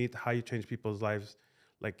who you meet, how you change people's lives.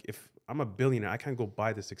 Like if I'm a billionaire, I can't go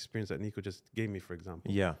buy this experience that Nico just gave me, for example.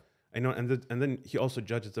 Yeah. I know, and then he also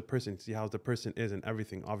judges the person, see how the person is and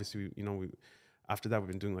everything. Obviously, after that we've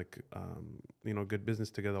been doing like good business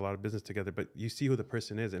together, a lot of business together. But you see who the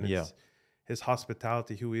person is, and it's his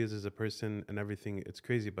hospitality, who he is as a person, and everything. It's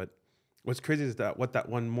crazy. But what's crazy is that that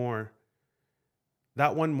one more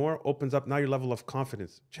opens up. Now your level of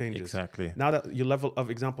confidence changes. Exactly. Now that your level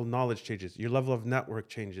of knowledge changes, your level of network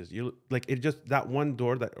changes. You like it just that one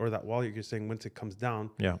door that wall you're saying once it comes down.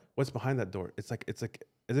 Yeah. What's behind that door? It's like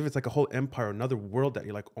as if it's like a whole empire, another world that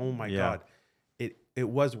you're like, oh my God, it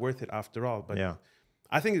was worth it after all. But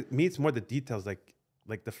I think it's more the details, like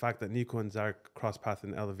the fact that Nico and Zarek cross path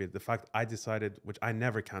in the elevator, the fact I decided, which I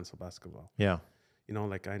never cancel basketball. Yeah.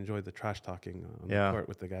 Like I enjoy the trash talking on the court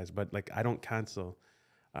with the guys, but like I don't cancel.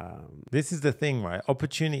 This is the thing, right?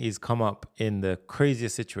 Opportunities come up in the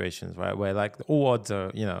craziest situations, right? Where like all odds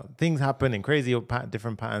are, things happen in crazy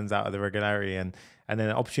different patterns out of the regularity, and then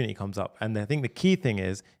an opportunity comes up. And I think the key thing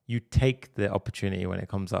is you take the opportunity when it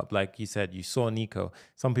comes up. Like you said, you saw Nico.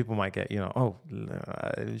 Some people might get,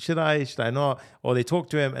 should I not? Or they talk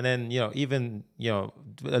to him, and then, even,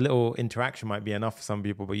 a little interaction might be enough for some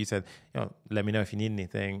people. But you said, let me know if you need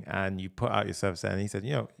anything. And you put out your service there. And he said,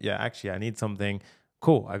 actually, I need something.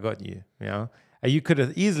 Cool, I got you, And you could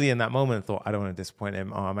have easily in that moment thought, I don't want to disappoint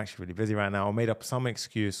him. Oh, I'm actually really busy right now. Or made up some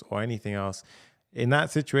excuse or anything else. In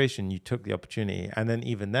that situation, you took the opportunity. And then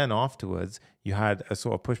even then afterwards, you had a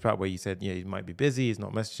sort of pushback where you said, he might be busy. He's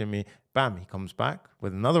not messaging me. Bam, he comes back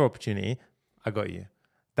with another opportunity. I got you.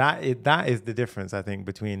 That is the difference, I think,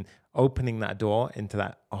 between opening that door into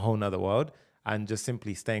that a whole nother world and just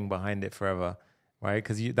simply staying behind it forever. Right,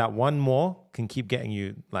 because that one more can keep getting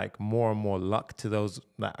you like more and more luck to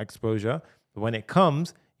that exposure. But when it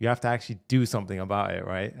comes, you have to actually do something about it,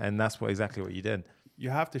 right? And that's exactly what you did.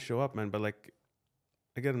 You have to show up, man. But like,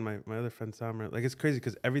 again, my other friend Samar, like it's crazy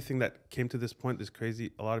because everything that came to this point is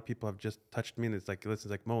crazy. A lot of people have just touched me, and it's like, listen,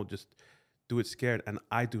 it's like, Mo, just do it scared. And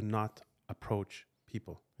I do not approach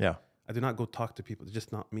people. Yeah, I do not go talk to people. It's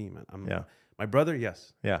just not me, man. My brother,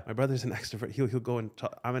 yes. Yeah, my brother's an extrovert. He'll go and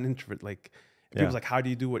talk. I'm an introvert. Like. People's like, how do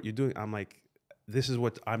you do what you're doing? I'm like, this is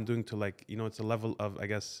what I'm doing to like, it's a level of, I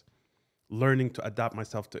guess, learning to adapt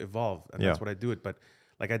myself to evolve. And that's what I do it. But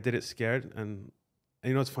like, I did it scared. And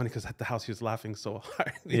it's funny because at the house, he was laughing so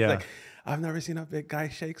hard. He's like, I've never seen a big guy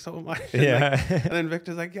shake so much. And and then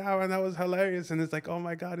Victor's like, yeah, man, that was hilarious. And it's like, oh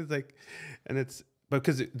my God. It's like, and it's,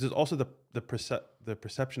 because there's also the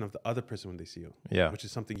perception of the other person when they see you. Yeah. Which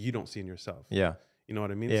is something you don't see in yourself. Yeah. You know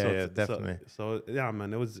what I mean? Yeah, definitely. So yeah,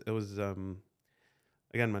 man, it was,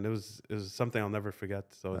 again, man, it was something I'll never forget.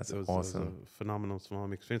 So That's it was awesome. a phenomenal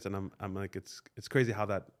experience, and I'm like, it's crazy how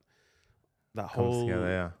that whole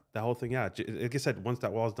together, that whole thing, like I said, once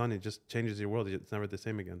that wall's done, it just changes your world. It's never the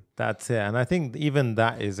same again. That's it. And I think even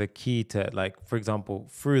that is a key to, like, for example,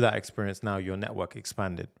 through that experience, now your network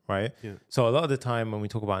expanded, right? Yeah. So a lot of the time when we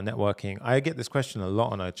talk about networking, I get this question a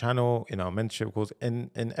lot on our channel, in our mentorship calls,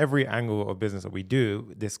 in every angle of business that we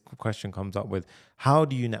do, this question comes up with, how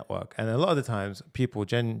do you network? And a lot of the times people,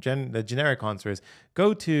 the generic answer is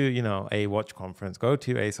go to, a watch conference, go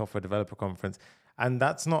to a software developer conference. And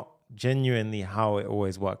that's not genuinely how it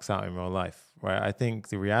always works out in real life, right? I think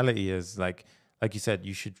the reality is, like you said,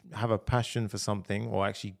 you should have a passion for something or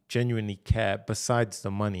actually genuinely care besides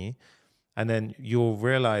the money. And then you'll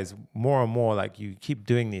realize more and more, like, you keep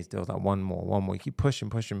doing these deals, like one more, you keep pushing.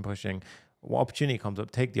 What opportunity comes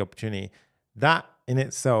up, take the opportunity. That in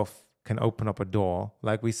itself can open up a door.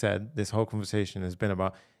 Like we said, this whole conversation has been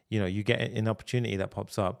about, you get an opportunity that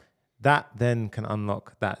pops up. That then can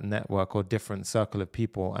unlock that network or different circle of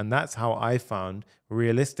people. And that's how I found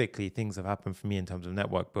realistically things have happened for me in terms of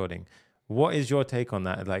network building. What is your take on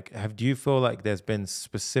that? Like, do you feel like there's been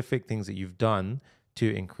specific things that you've done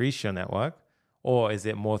to increase your network? Or is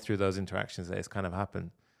it more through those interactions that it's kind of happened?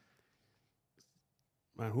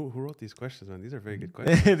 Man, who wrote these questions, man? These are very good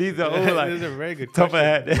questions. These are all like these are very good top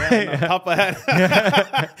questions. ahead. Yeah, no, top ahead.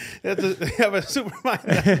 You have a super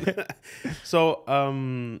mind.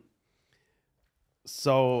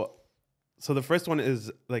 So the first one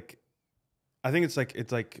is like, I think it's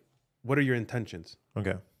like what are your intentions?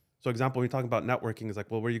 Okay. So example, when you're talking about networking, is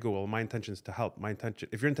like, well, where you go? Well, my intention is to help. My intention,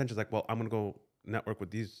 if your intention is like, well, I'm going to go network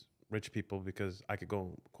with these rich people because I could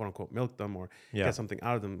go, quote unquote, milk them or get something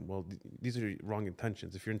out of them. Well, these are wrong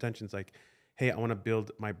intentions. If your intention is like, hey, I want to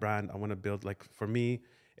build my brand. I want to build, like, for me,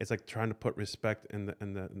 it's like trying to put respect in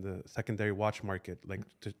the secondary watch market, like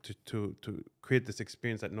to create this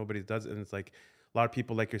experience that nobody does. And it's like a lot of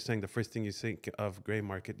people, like you're saying, the first thing you think of gray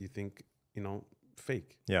market, you think,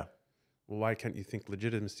 fake. Yeah. Well, why can't you think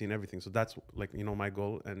legitimacy in everything? So that's like, my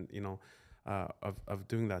goal and, of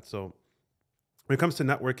doing that. So when it comes to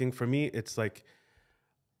networking, for me, it's like,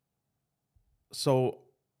 so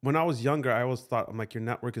when I was younger, I always thought, I'm like, your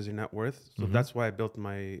network is your net worth. So that's why I built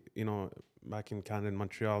my, back in Canada, in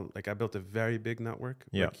Montreal, like I built a very big network,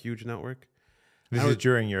 like huge network. This is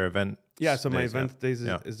during your event. Yeah. So my event days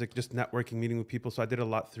is like just networking, meeting with people. So I did a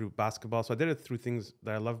lot through basketball. So I did it through things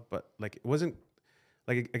that I love, but like, it wasn't,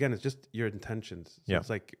 like, again, it's just your intentions. So it's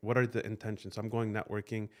like, what are the intentions? So I'm going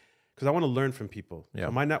networking because I want to learn from people. Yeah.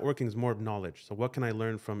 So my networking is more of knowledge. So what can I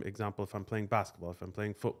learn from, example, if I'm playing basketball, if I'm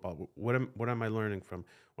playing football, what am I learning from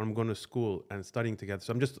when I'm going to school and studying together?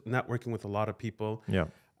 So I'm just networking with a lot of people. Yeah.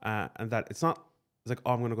 And that it's like,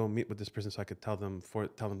 oh, I'm going to go meet with this person so I could tell them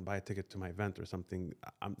to buy a ticket to my event or something.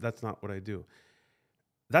 That's not what I do.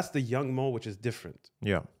 That's the young Mo, which is different.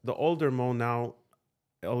 Yeah. The older Mo now,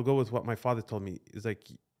 I'll go with what my father told me, is like,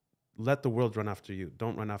 let the world run after you.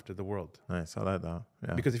 Don't run after the world. Nice. I like that.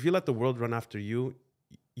 Yeah. Because if you let the world run after you,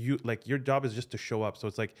 like, your job is just to show up. So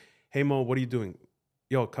it's like, hey, Mo, what are you doing?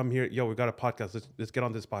 Yo, come here. Yo, we got a podcast. Let's get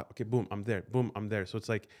on this spot. Okay, boom, I'm there. Boom, I'm there. So it's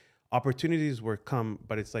like opportunities will come,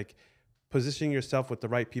 but it's like positioning yourself with the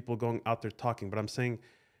right people going out there talking. But I'm saying,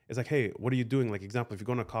 it's like, hey, what are you doing? Like, example, if you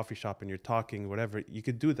go in a coffee shop and you're talking, whatever, you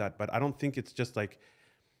could do that. But I don't think it's just like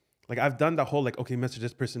I've done that whole, like, okay, message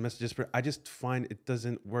this person. I just find it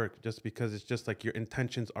doesn't work just because it's just like your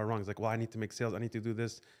intentions are wrong. It's like, well, I need to make sales. I need to do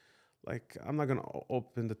this. Like, I'm not going to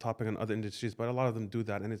open the topic on other industries, but a lot of them do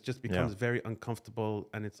that. And it just becomes very uncomfortable.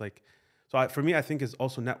 And it's like, so for me, I think is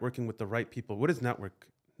also networking with the right people. What is network?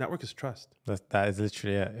 Network is trust. That is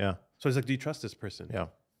literally it. Yeah. So it's like, do you trust this person? Yeah.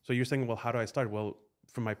 So you're saying, well, how do I start? Well,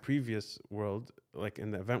 from my previous world, like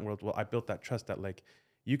in the event world, well, I built that trust that, like,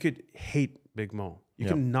 you could hate Big Moe. You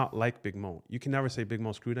can not like Big Moe. You can never say Big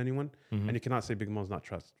Moe screwed anyone. And you cannot say Big Moe's not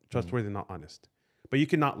trustworthy, not honest. But you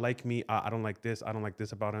cannot like me. I don't like this. I don't like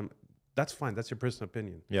this about him. That's fine. That's your personal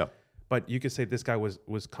opinion. Yeah. But you could say this guy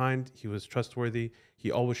was kind. He was trustworthy.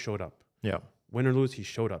 He always showed up. Yeah. Win or lose, he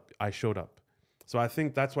showed up. I showed up. So I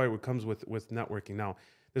think that's why it comes with networking. Now,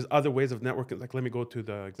 there's other ways of networking. Like, let me go to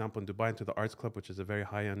the example in Dubai, into the Arts Club, which is a very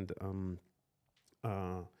high-end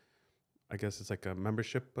I guess it's like a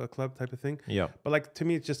membership club type of thing. Yeah. But like, to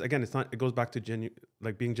me, it's just, again, it goes back to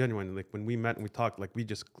being genuine. Like, when we met and we talked, like, it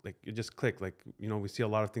just clicked. Like, we see a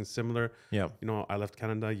lot of things similar. Yeah. I left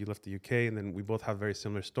Canada, you left the UK, and then we both have very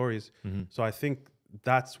similar stories. So I think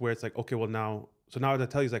that's where it's like, okay, well, now I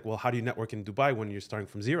tell you, it's like, well, how do you network in Dubai when you're starting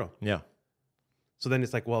from zero? Yeah. So then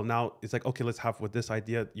it's like, well, now it's like, okay, let's have with this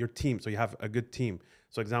idea, your team. So you have a good team.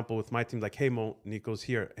 So example, with my team, like, hey, Mo, Nico's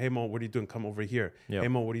here. Hey, Mo, what are you doing? Come over here. Yep. Hey,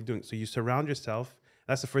 Mo, what are you doing? So you surround yourself.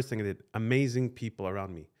 That's the first thing I did. Amazing people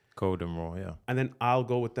around me. Code them all, yeah. And then I'll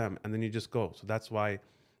go with them. And then you just go. So that's why,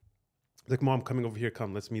 like, Mo, I'm coming over here.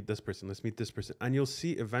 Come, let's meet this person. Let's meet this person. And you'll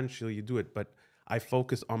see eventually you do it. But I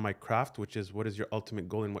focus on my craft, which is what is your ultimate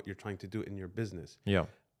goal and what you're trying to do in your business. Yeah.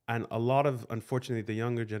 And a lot of, unfortunately, the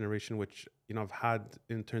younger generation, which, I've had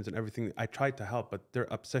interns and everything, I tried to help, but their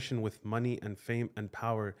obsession with money and fame and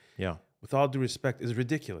power, yeah, with all due respect, is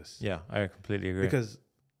ridiculous. Yeah, I completely agree. Because,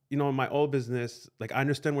 in my old business, like, I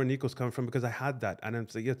understand where Nico's coming from because I had that. And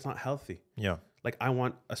it's like, it's not healthy. Yeah. Like, I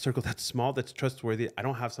want a circle that's small, that's trustworthy. I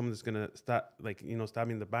don't have someone that's going to stab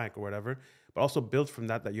me in the back or whatever, but also build from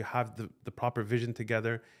that you have the proper vision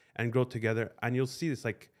together and grow together. And you'll see it's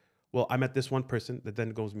like, well, I met this one person that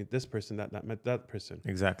then goes meet this person that met that person.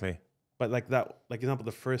 Exactly. But example,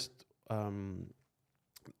 the first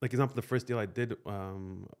deal I did,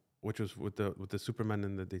 which was with the Superman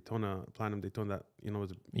and the Platinum Daytona, that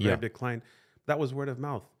was a very big client. That was word of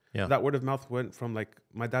mouth. Yeah. That word of mouth went from, like,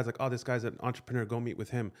 my dad's like, oh, this guy's an entrepreneur, go meet with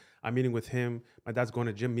him. I'm meeting with him. My dad's going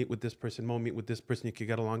to gym, meet with this person. Mo, meet with this person. You could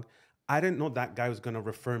get along. I didn't know that guy was going to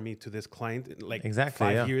refer me to this client like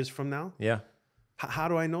 5 years from now. Yeah. How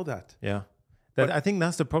do I know that? Yeah. I think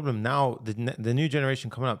that's the problem now. The new generation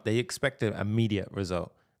coming up, they expect an immediate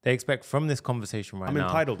result. They expect from this conversation right now. I'm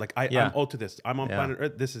entitled. Like, I'm owed to this. I'm on planet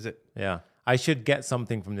Earth. This is it. Yeah. I should get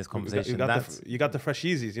something from this conversation. You got the fresh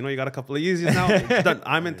Yeezys. You got a couple of Yeezys now. It's done.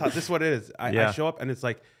 I'm entitled. This is what it is. I show up and it's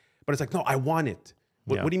like, but it's like, no, I want it.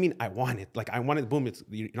 What do you mean I want it? Like I want it, boom,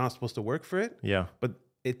 you're not supposed to work for it. Yeah. But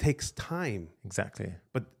it takes time. Exactly.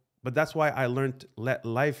 But that's why I learned, let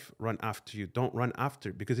life run after you. Don't run after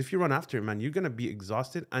it. Because if you run after it, man, you're going to be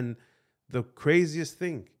exhausted. And the craziest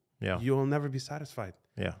thing, you'll never be satisfied.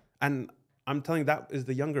 Yeah. And I'm telling you, that is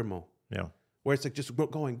the younger Mo. Yeah. Where it's like, just go,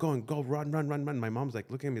 run. My mom's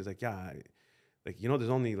like, looking at me, is like, yeah, like, you know,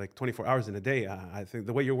 there's only like 24 hours in a day. I think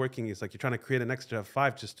the way you're working is like, you're trying to create an extra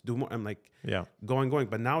 5 just to do more. I'm like, going.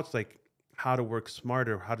 But now it's like how to work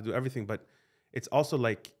smarter, how to do everything. But it's also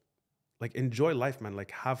like enjoy life, man.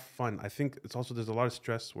 Like have fun. I think it's also, there's a lot of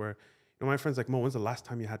stress where, you know, my friend's like, Mo, when's the last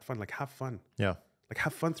time you had fun? Like have fun. Yeah. Like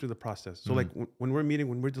have fun through the process. So like when we're meeting,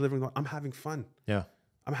 when we're delivering, I'm having fun. Yeah.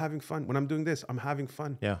 I'm having fun. When I'm doing this, I'm having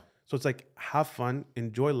fun. Yeah. So it's like, have fun,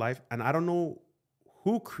 enjoy life. And I don't know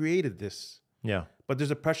who created this. Yeah. But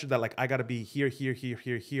there's a pressure that like, I got to be here,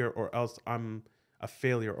 or else I'm a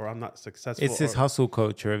failure or I'm not successful. It's this hustle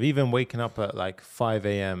culture of even waking up at like 5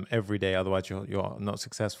 a.m. every day. Otherwise you're not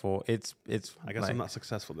successful. I guess like, I'm not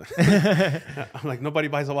successful then. I'm like, nobody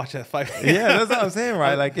buys a watch at 5 a.m. Yeah, that's what I'm saying,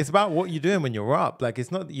 right? Like it's about what you're doing when you're up. Like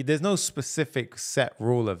it's not, there's no specific set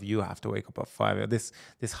rule of you have to wake up at 5 a.m.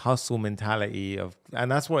 This hustle mentality of,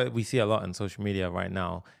 and that's what we see a lot in social media right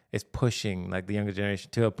now. It's pushing like the younger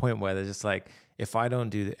generation to a point where they're just like, if I don't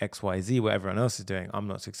do the X, Y, Z, what everyone else is doing, I'm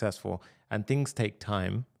not successful. And things take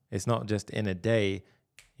time. It's not just in a day,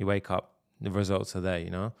 you wake up, the results are there, you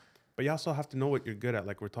know? But you also have to know what you're good at.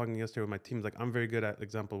 Like we're talking yesterday with my team, like I'm very good at,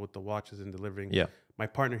 example, with the watches and delivering. Yeah. My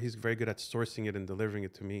partner, he's very good at sourcing it and delivering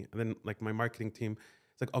it to me. And then like my marketing team,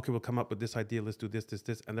 it's like, okay, we'll come up with this idea. Let's do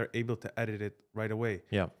this. And they're able to edit it right away.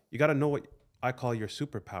 Yeah. You got to know what I call your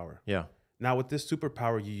superpower. Yeah. Now with this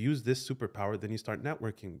superpower, you use this superpower, then you start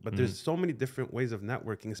networking. But there's so many different ways of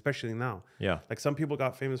networking, especially now. Yeah. Like some people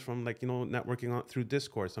got famous from like, you know, networking through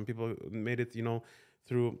Discord. Some people made it, you know,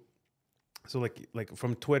 through, so like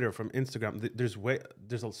from Twitter, from Instagram.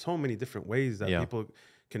 There's so many different ways that people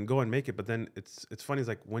can go and make it. But then it's funny. It's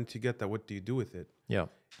like, once you get that, what do you do with it? Yeah.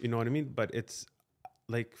 You know what I mean? But it's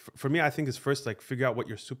like, for me, I think it's first like figure out what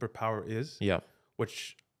your superpower is. Yeah.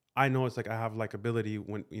 Which I know it's like I have like ability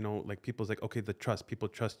when, you know, like people's like, okay, the trust, people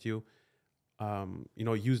trust you, you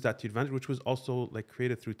know, use that to your advantage, which was also like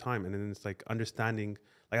created through time. And then it's like understanding,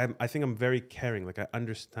 like I think I'm very caring. Like I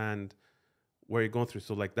understand where you're going through.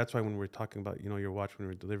 So like, that's why when we're talking about, you know, your watch, when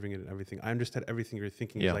we're delivering it and everything, I understand everything you're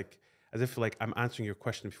thinking. Yeah. Like as if like I'm answering your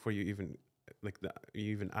question before you even like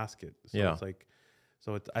you even ask it. So it's like,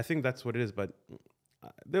 I think that's what it is. But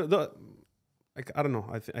like, I don't know.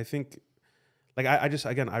 I think, like, I just,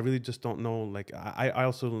 again, I really just don't know. Like, I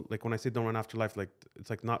also, like, when I say don't run after life, like, it's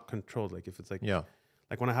like not controlled. Like, if it's like,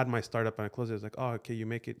 like when I had my startup and I closed it, it's like, oh, okay, you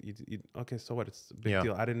make it. Okay, so what? It's a big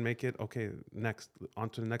deal. I didn't make it. Okay, next, on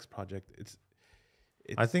to the next project. It's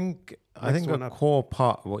I think a core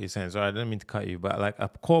part of what you're saying, sorry, I didn't mean to cut you, but like a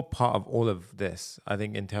core part of all of this, I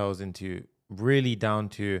think entails into really down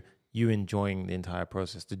to you enjoying the entire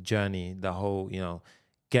process, the journey, the whole, you know,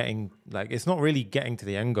 getting, like, it's not really getting to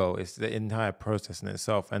the end goal, it's the entire process in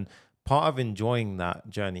itself. And part of enjoying that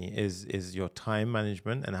journey is your time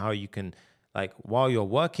management and how you can, like, while you're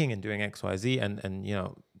working and doing XYZ and you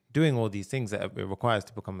know, doing all these things that it requires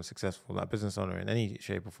to become a successful like business owner in any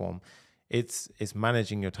shape or form, it's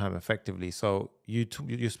managing your time effectively. So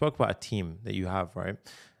you spoke about a team that you have, right?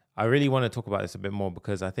 I really want to talk about this a bit more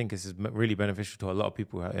because I think this is really beneficial to a lot of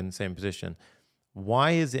people who are in the same position.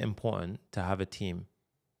 Why is it important to have a team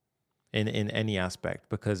in any aspect?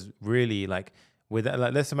 Because really, like, with that,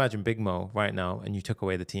 like, let's imagine Big Moe right now, and you took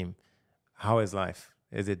away the team. How is life?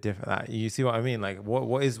 Is it different? Like, you see what I mean? Like,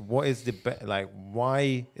 what is the like?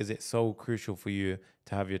 Why is it so crucial for you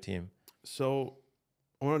to have your team? So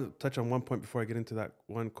I want to touch on one point before I get into that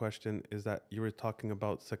one question. Is that you were talking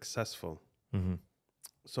about successful. Mm-hmm.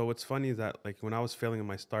 So what's funny is that, like, when I was failing in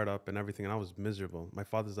my startup and everything, and I was miserable, my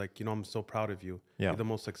father's like, you know, I'm so proud of you. Yeah. You're the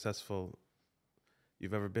most successful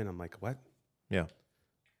you've ever been. I'm like, what? Yeah.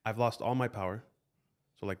 I've lost all my power.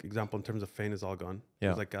 So, like, example, in terms of fame is all gone. Yeah.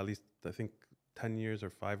 It was like at least, I think, 10 years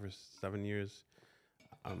or 5 or 7 years.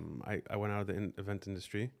 I went out of the event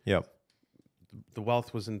industry. Yeah. The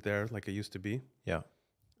wealth wasn't there like it used to be. Yeah.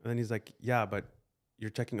 And then he's like, yeah, but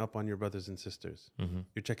you're checking up on your brothers and sisters. Mm-hmm.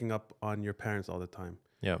 You're checking up on your parents all the time.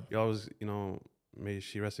 Yeah. You always, you know, may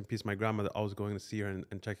she rest in peace, my grandmother, always going to see her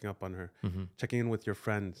and checking up on her, mm-hmm. checking in with your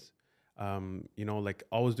friends. You know, like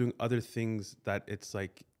always doing other things that it's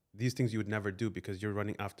like these things you would never do because you're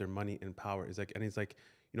running after money and power. It's like, and it's like,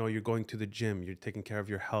 you know, you're going to the gym, you're taking care of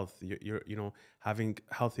your health, you're you know, having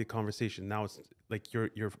healthy conversation. Now it's like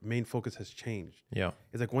your main focus has changed. Yeah.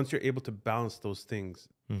 It's like once you're able to balance those things,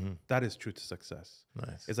 that is true to success.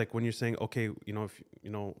 Nice. It's like when you're saying, okay, you know, if you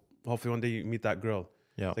know, hopefully one day you meet that girl.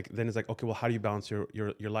 Yeah. Like then it's like, okay, well, how do you balance your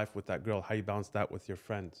life with that girl? How do you balance that with your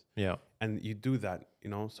friends? Yeah. And you do that, you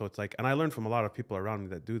know. So it's like, and I learned from a lot of people around me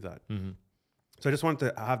that do that. Mm-hmm. So I just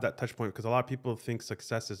wanted to have that touch point because a lot of people think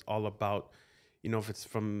success is all about, you know, if it's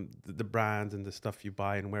from the brands and the stuff you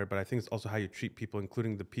buy and wear, but I think it's also how you treat people,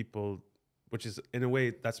 including the people, which is in a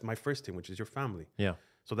way, that's my first thing, which is your family. Yeah.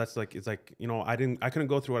 So that's like, it's like, you know, I couldn't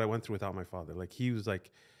go through what I went through without my father. Like he was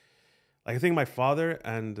like I think my father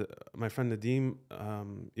and my friend Nadeem,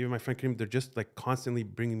 even my friend Kareem, they're just like constantly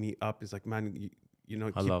bringing me up. It's like, man, you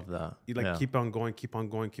know, I love that. You like keep on going, keep on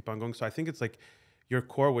going, keep on going. So I think it's like your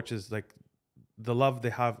core, which is like the love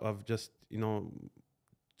they have of just, you know,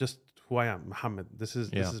 just who I am, Muhammad. This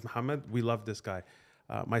is Muhammad. We love this guy.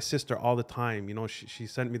 My sister all the time, you know, she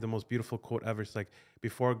sent me the most beautiful quote ever. It's like,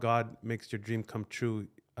 before God makes your dream come true,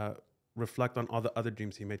 reflect on all the other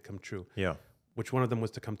dreams he made come true. Yeah. Which one of them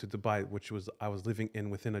was to come to Dubai, which was I was living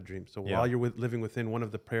within a dream. So while you're living within one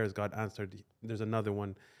of the prayers God answered, there's another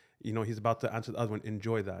one, you know, he's about to answer the other one.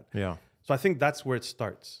 Enjoy that. Yeah. So I think that's where it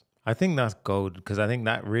starts. I think that's gold because I think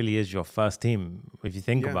that really is your first team. If you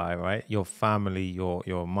think about it, right? Your family,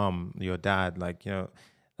 your mom, your dad, like, you know,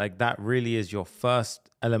 like that really is your first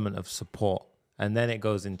element of support. And then it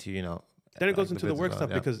goes into, you know, then it goes into the work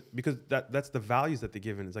stuff because that's the values that they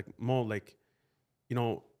give in. It's like Mo, like, you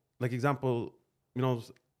know, like example, you know,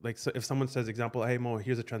 like so if someone says example, hey Mo,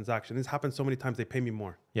 here's a transaction. This happens so many times, they pay me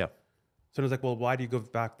more. Yeah. So it's like, well, why do you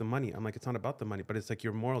give back the money? I'm like, it's not about the money, but it's like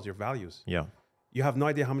your morals, your values. Yeah. You have no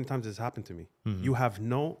idea how many times this happened to me. Mm-hmm. You have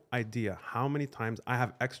no idea how many times I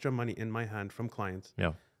have extra money in my hand from clients.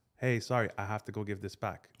 Yeah. Hey, sorry, I have to go give this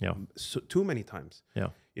back. Yeah. So, too many times. Yeah.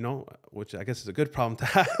 You know, which I guess is a good problem to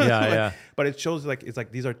have. Yeah, But it shows like it's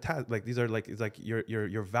like these are it's like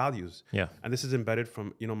your values. Yeah. And this is embedded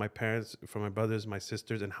from, you know, my parents, from my brothers, my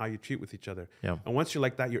sisters, and how you treat with each other. Yeah. And once you're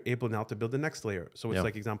like that, you're able now to build the next layer. So it's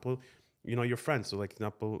like example, you know, your friends. So like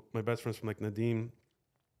example, my best friends from like Nadeem,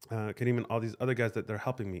 Kareem, and all these other guys that they're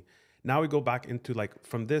helping me. Now we go back into like,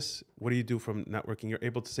 from this, what do you do from networking? You're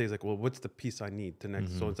able to say, is like, well, what's the piece I need to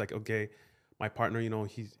next? Mm-hmm. So it's like, okay, my partner, you know,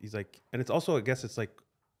 he's like, and it's also, I guess it's like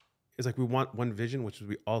we want one vision, which is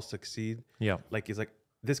we all succeed. Yeah. Like, it's like,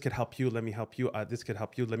 this could help you. Let me help you. This could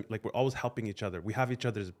help you. Like, we're always helping each other. We have each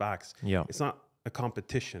other's backs. Yeah. It's not a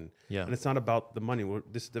competition. Yeah. And it's not about the money.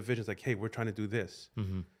 This is the vision. It's like, hey, we're trying to do this.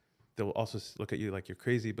 Mm-hmm. They'll also look at you like you're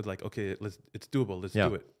crazy, but like, okay, it's doable. Let's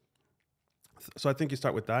do it. So I think you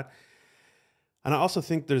start with that. And I also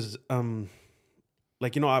think there's,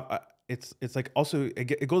 like, you know, it's like also,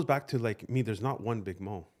 it goes back to like me, there's not one Big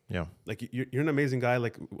Moe. Yeah. Like you're an amazing guy.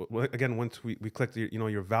 Like, again, once we clicked, you know,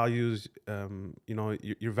 your values, you know,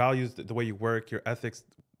 your values, the way you work, your ethics,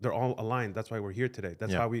 they're all aligned. That's why we're here today.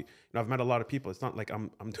 That's how you know, I've met a lot of people. It's not like I'm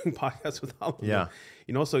doing podcasts with all of them.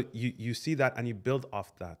 You know, so you see that and you build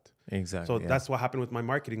off that. Exactly. So that's what happened with my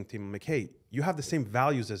marketing team. I'm like, hey, you have the same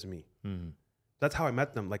values as me. Mm-hmm. That's how I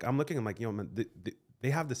met them. Like, I'm looking, I'm like, you know, man, they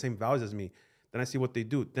have the same values as me. Then I see what they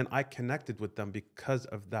do. Then I connected with them because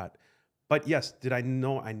of that. But yes, did I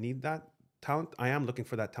know I need that talent? I am looking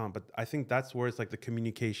for that talent. But I think that's where it's like the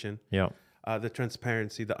communication, the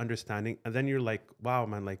transparency, the understanding. And then you're like, wow,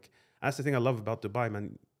 man, like, that's the thing I love about Dubai,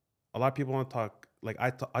 man. A lot of people want to talk, like,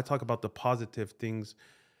 I talk about the positive things,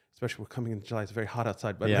 especially we're coming in July, it's very hot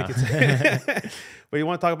outside, but like it's, but you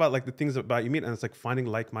want to talk about like the things about you meet, and it's like finding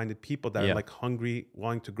like-minded people that are like hungry,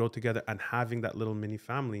 wanting to grow together, and having that little mini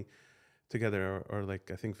family together, or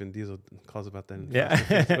like I think Vin Diesel calls about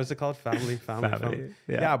that. What's it called? Family.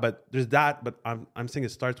 Yeah, but there's that. But I'm saying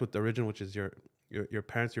it starts with the origin, which is your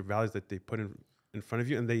parents, your values that they put in front of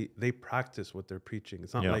you, and they practice what they're preaching.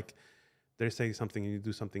 It's not like they're saying something and you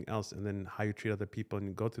do something else, and then how you treat other people and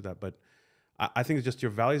you go through that. But I think it's just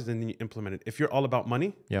your values, and then you implement it. If you're all about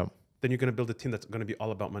money, then you're going to build a team that's going to be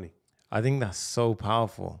all about money. I think that's so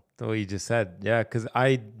powerful, the way you just said. Yeah, because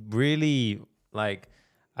I really, like,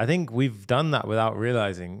 I think we've done that without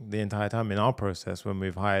realizing the entire time in our process when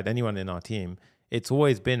we've hired anyone in our team. It's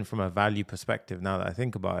always been from a value perspective, now that I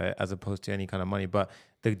think about it, as opposed to any kind of money. But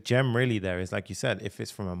the gem really there is, like you said, if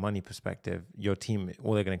it's from a money perspective, your team,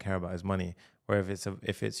 all they're going to care about is money. Or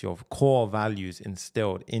if it's your core values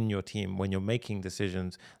instilled in your team when you're making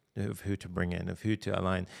decisions of who to bring in, of who to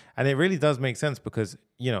align. And it really does make sense because,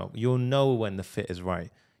 you know, you'll know when the fit is right.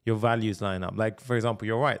 Your values line up. Like, for example,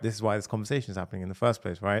 you're right. This is why this conversation is happening in the first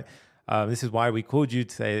place, right? This is why we called you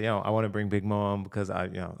to say, you know, I want to bring Big Moe on because I,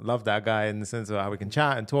 you know, love that guy in the sense of how we can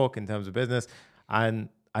chat and talk in terms of business. And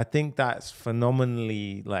I think that's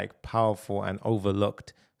phenomenally like powerful and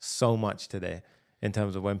overlooked so much today in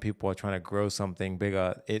terms of when people are trying to grow something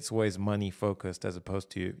bigger. It's always money focused as opposed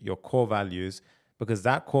to your core values, because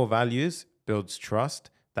that core values builds trust.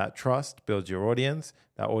 That trust builds your audience.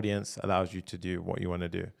 That audience allows you to do what you want to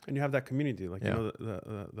do. And you have that community, like, you know,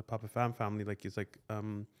 the Papa Fam family, like it's like,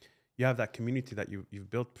 you have that community that you've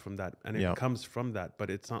built from that, and it comes from that, but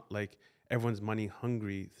it's not like everyone's money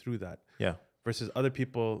hungry through that. Yeah. Versus other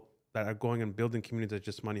people that are going and building communities that are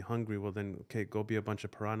just money hungry. Well, then, okay, go be a bunch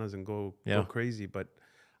of piranhas and go crazy. But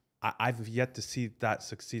I've yet to see that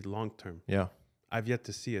succeed long term. Yeah. I've yet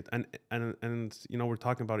to see it. And you know, we're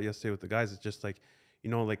talking about it yesterday with the guys. It's just like, you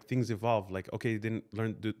know, like things evolve. Like, okay, didn't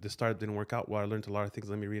learn the start didn't work out well. I learned a lot of things.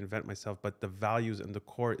 Let me reinvent myself. But the values and the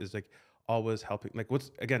core is like always helping. Like,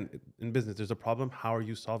 what's, again, in business, there's a problem. How are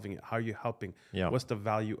you solving it? How are you helping? Yeah. What's the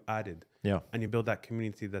value added? Yeah. And you build that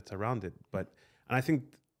community that's around it. And I think,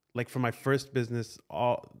 like, for my first business,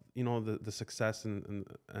 all, you know, the success and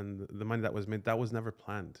the money that was made, that was never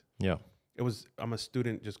planned. Yeah. It was, I'm a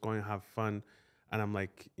student just going to have fun. And I'm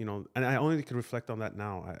like, you know, and I only can reflect on that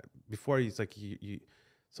now. Before, it's like,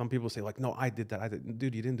 some people say like, no, I did that.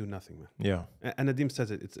 Dude, you didn't do nothing, man. Yeah. And Nadim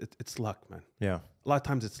says it's luck, man. Yeah. A lot of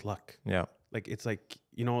times it's luck. Yeah. Like, it's like,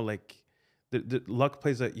 you know, like the luck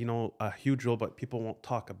plays a huge role, but people won't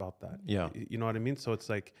talk about that. Yeah. You know what I mean? So it's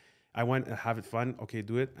like, I went and have it fun. Okay,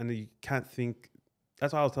 do it. And then you can't think.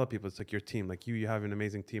 That's why I'll tell people, it's like your team. Like, you have an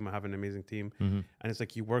amazing team. I have an amazing team. Mm-hmm. And it's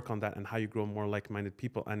like, you work on that and how you grow more like-minded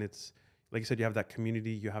people. And it's, like you said, you have that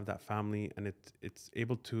community, you have that family, and it's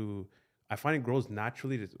able to, I find it grows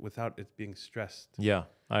naturally without it being stressed. Yeah,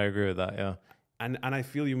 I agree with that. Yeah. And I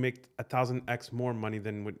feel you make 1,000x more money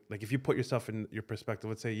than like, if you put yourself in your perspective,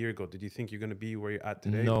 let's say a year ago, did you think you're going to be where you're at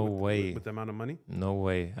today? No way. With the amount of money? No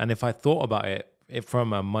way. And if I thought about it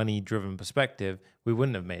from a money driven perspective, we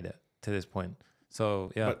wouldn't have made it to this point.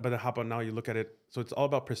 So yeah. But how about now you look at it? So it's all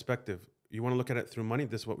about perspective. You want to look at it through money.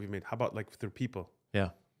 This is what we've made. How about like through people?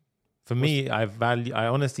 Yeah. For me, I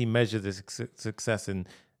honestly measure this success in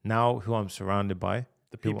now who I'm surrounded by,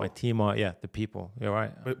 the people, who my team are. Yeah, the people. You're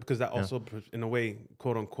right. But because that also, in a way,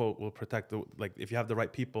 quote unquote, will protect like, if you have the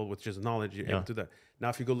right people with just knowledge, you're able to do that. Now,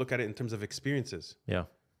 if you go look at it in terms of experiences. Yeah.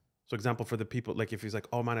 So example for the people, like if he's like,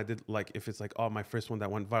 oh man, I did, like if it's like, oh, my first one that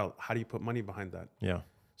went viral, how do you put money behind that? Yeah.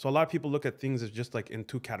 So a lot of people look at things as just like in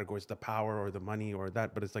two categories, the power or the money or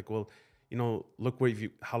that. But it's like, well, you know, look where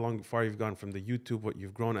how far you've gone from the YouTube, what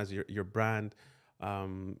you've grown as your brand,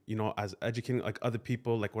 you know, as educating like other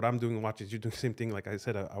people, like what I'm doing and watching, you're doing the same thing. Like I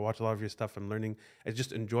said, I watch a lot of your stuff. I'm learning. It's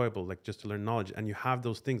just enjoyable, like just to learn knowledge. And you have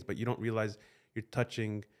those things, but you don't realize you're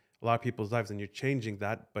touching a lot of people's lives and you're changing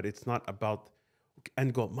that. But it's not about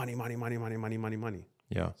end goal, money.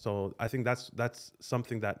 Yeah. So I think that's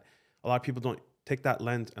something that a lot of people don't take that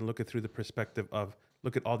lens and look at through the perspective of,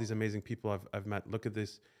 look at all these amazing people I've met. Look at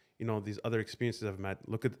this. You know, these other experiences I've met,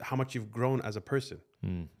 look at how much you've grown as a person.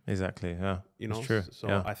 Exactly. Yeah. You know, true.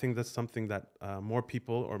 So I think that's something that more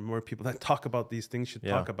people that talk about these things should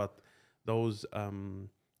talk about, those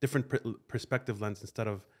different perspective lens instead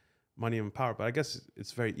of money and power. But I guess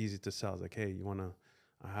it's very easy to sell. It's like, hey, you want to,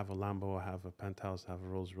 I have a Lambo, I have a penthouse, I have a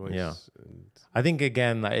Rolls Royce. Yeah. And I think,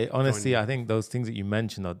 again, honestly, I think those things that you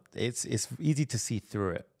mentioned, it's easy to see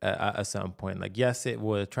through it at a certain point. Like, yes, it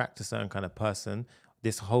will attract a certain kind of person.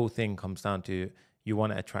 This whole thing comes down to, you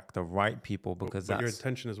want to attract the right people, because but your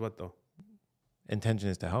intention is what though? Intention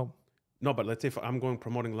is to help. No, but let's say if I'm going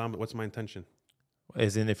promoting Lambo, what's my intention?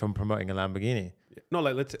 Isn't it from promoting a Lamborghini? Yeah. No,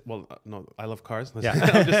 like let's say, well, no, I love cars. I'm just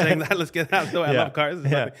saying that. Let's get that. No, I love cars.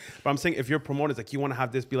 But I'm saying if you're promoting, it's like you want to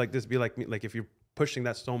have this, be like me. Like if you're pushing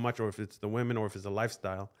that so much, or if it's the women, or if it's the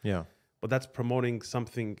lifestyle. Yeah. But that's promoting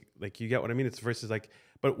something, like, you get what I mean? It's versus like,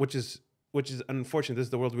 but which is unfortunate. This is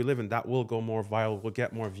the world we live in. That will go more viral. We'll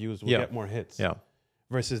get more views. We'll get more hits. Yeah.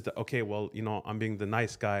 Versus okay, well, you know, I'm being the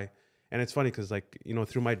nice guy. And it's funny because, like, you know,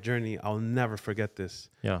 through my journey, I'll never forget this.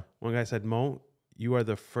 Yeah. One guy said, Mo, you are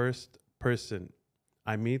the first person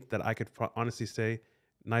I meet that I could honestly say,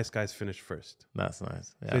 nice guys finish first. That's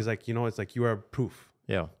nice. Yeah. So he's like, you know, it's like, you are proof.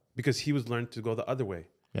 Yeah. Because he was learned to go the other way.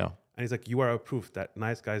 Yeah. And he's like, you are a proof that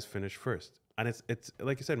nice guys finish first. And it's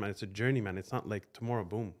like you said, man, it's a journey, man. It's not like tomorrow,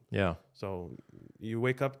 boom. Yeah. So you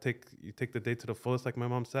wake up, you take the day to the fullest, like my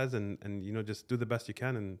mom says, and you know, just do the best you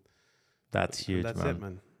can. And that's huge, and that's it,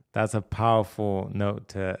 man. That's a powerful note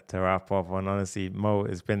to wrap up on. Honestly, Mo,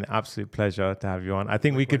 it's been an absolute pleasure to have you on. I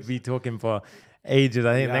think we could be talking for ages.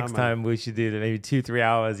 I think next time we should do maybe 2-3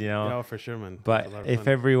 hours, you know. Yeah, for sure, man. But if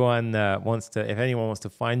everyone if anyone wants to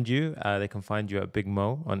find you, they can find you at Big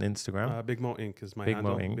Moe on Instagram. Big Moe Inc. is my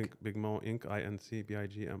handle. Big Moe Inc. INC,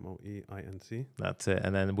 BIGMOE INC. That's it.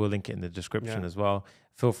 And then we'll link it in the description as well.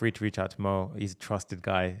 Feel free to reach out to Moe. He's a trusted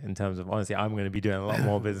guy in terms of, honestly, I'm going to be doing a lot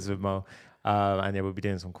more business with Moe. And yeah, we'll be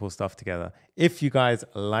doing some cool stuff together. If you guys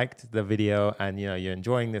liked the video and you're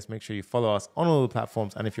enjoying this, make sure you follow us on all the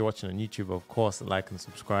platforms. And if you're watching on YouTube, of course, like and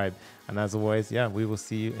subscribe. And as always, we will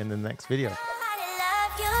see you in the next video.